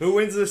fruition. Who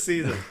wins this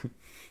season?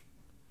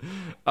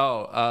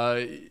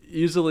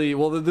 Easily.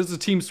 Well, there's a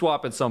team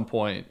swap at some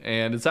point,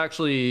 and it's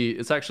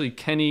actually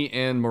Kenny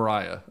and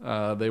Mariah.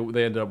 They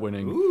ended up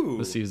winning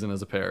the season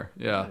as a pair.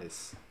 Yeah.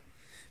 Nice.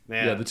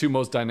 Man. Yeah, the two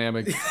most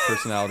dynamic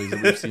personalities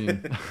that we've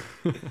seen.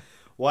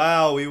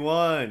 Wow, we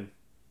won.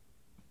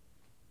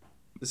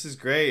 This is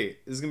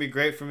great. This is going to be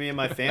great for me and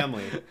my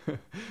family.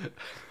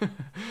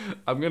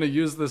 I'm going to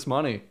use this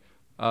money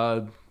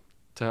to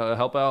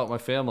help out my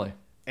family.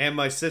 And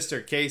my sister,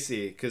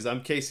 Casey, because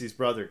I'm Casey's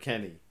brother,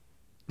 Kenny.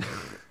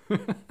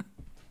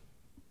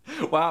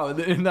 Wow,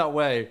 in that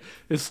way,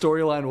 his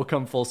storyline will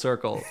come full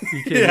circle.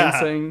 He came in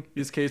saying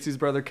he's Casey's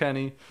brother,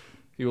 Kenny.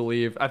 He will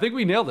leave. I think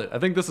we nailed it. I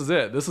think this is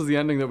it. This is the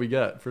ending that we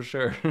get, for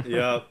sure.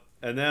 Yep.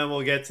 And then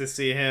we'll get to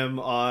see him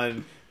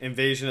on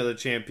Invasion of the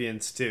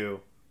Champions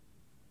 2.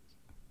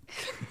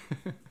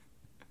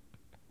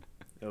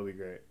 That'll be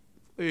great.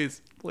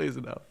 Please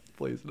enough.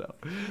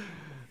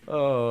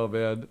 Oh,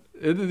 man.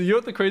 You know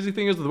what the crazy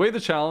thing is? The way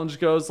the challenge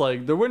goes,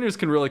 the winners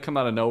can really come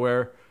out of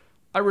nowhere.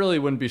 I really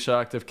wouldn't be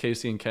shocked if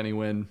Casey and Kenny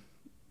win.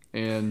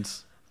 And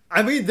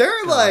I mean,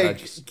 they're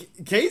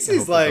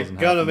Casey's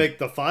gonna make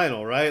the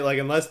final, right?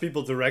 Unless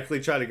people directly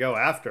try to go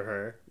after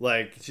her.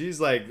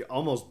 She's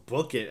almost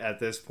book it at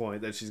this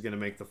point that she's gonna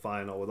make the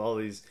final with all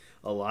these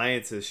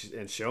alliances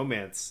and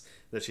showmance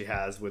that she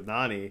has with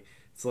Nany.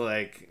 It's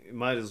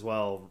might as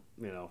well,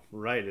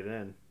 write it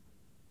in.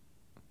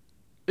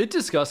 It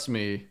disgusts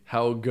me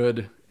how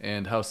good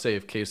and how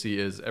safe Casey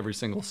is every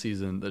single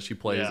season that she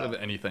plays of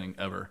anything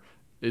ever.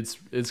 It's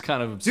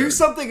kind of absurd. Do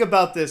something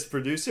about this,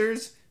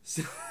 producers.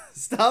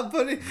 Stop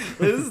putting.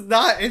 This is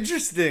not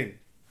interesting.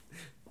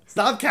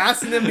 Stop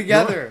casting them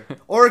together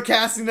or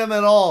casting them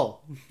at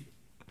all.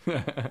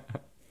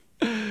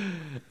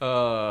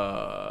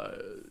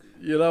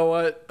 You know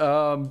what,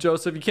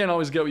 Joseph? You can't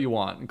always get what you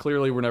want, and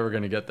clearly we're never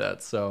going to get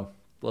that. So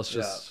let's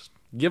just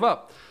give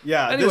up.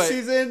 Yeah, anyway, this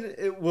season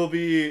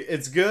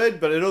it's good,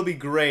 but it'll be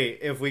great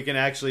if we can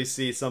actually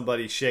see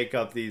somebody shake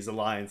up these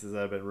alliances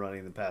that have been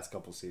running the past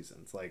couple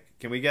seasons. Like,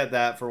 can we get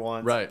that for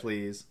once,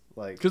 please?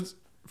 Like, because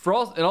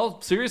in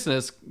all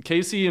seriousness,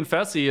 Casey and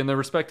Fessy and their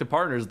respective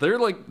partners, they're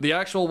like the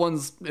actual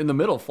ones in the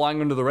middle,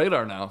 flying under the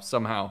radar now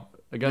somehow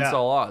against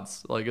all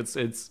odds. Like,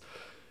 it's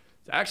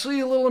actually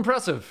a little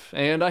impressive,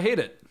 and I hate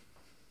it.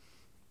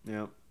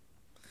 Yeah.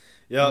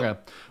 Okay.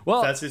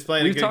 Well, Fessy's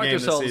playing a good game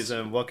this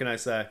season. What can I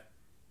say?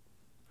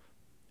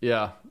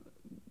 Yeah.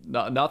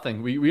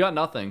 Nothing. We got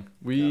nothing.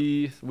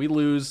 We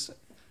lose.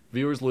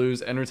 Viewers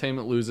lose.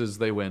 Entertainment loses.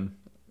 They win.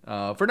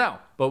 For now.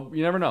 But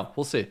you never know.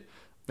 We'll see.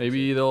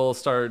 Maybe they'll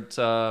start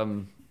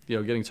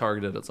getting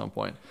targeted at some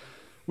point.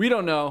 We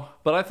don't know.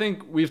 But I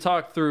think we've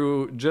talked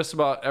through just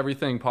about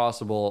everything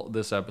possible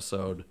this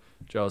episode,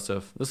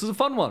 Joseph. This is a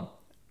fun one.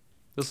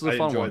 I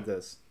enjoyed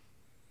this.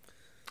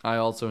 I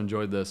also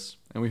enjoyed this,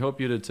 and we hope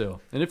you did too.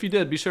 And if you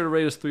did, be sure to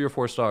rate us 3 or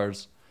 4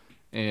 stars,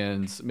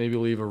 and maybe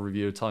leave a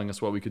review telling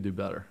us what we could do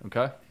better.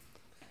 Okay?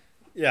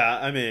 Yeah,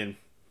 I mean,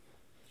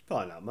 it's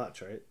probably not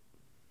much, right?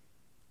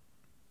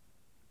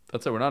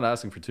 That's it. We're not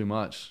asking for too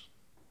much.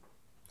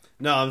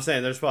 No, I'm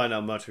saying there's probably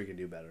not much we can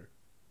do better.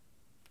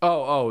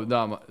 Well,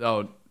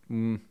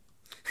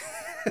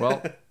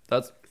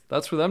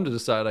 that's for them to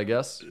decide, I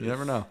guess. You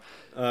never know.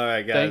 All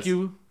right, guys. Thank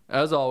you,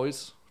 as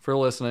always, for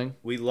listening.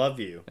 We love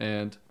you.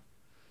 And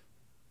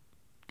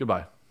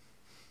goodbye.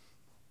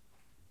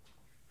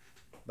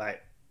 Bye.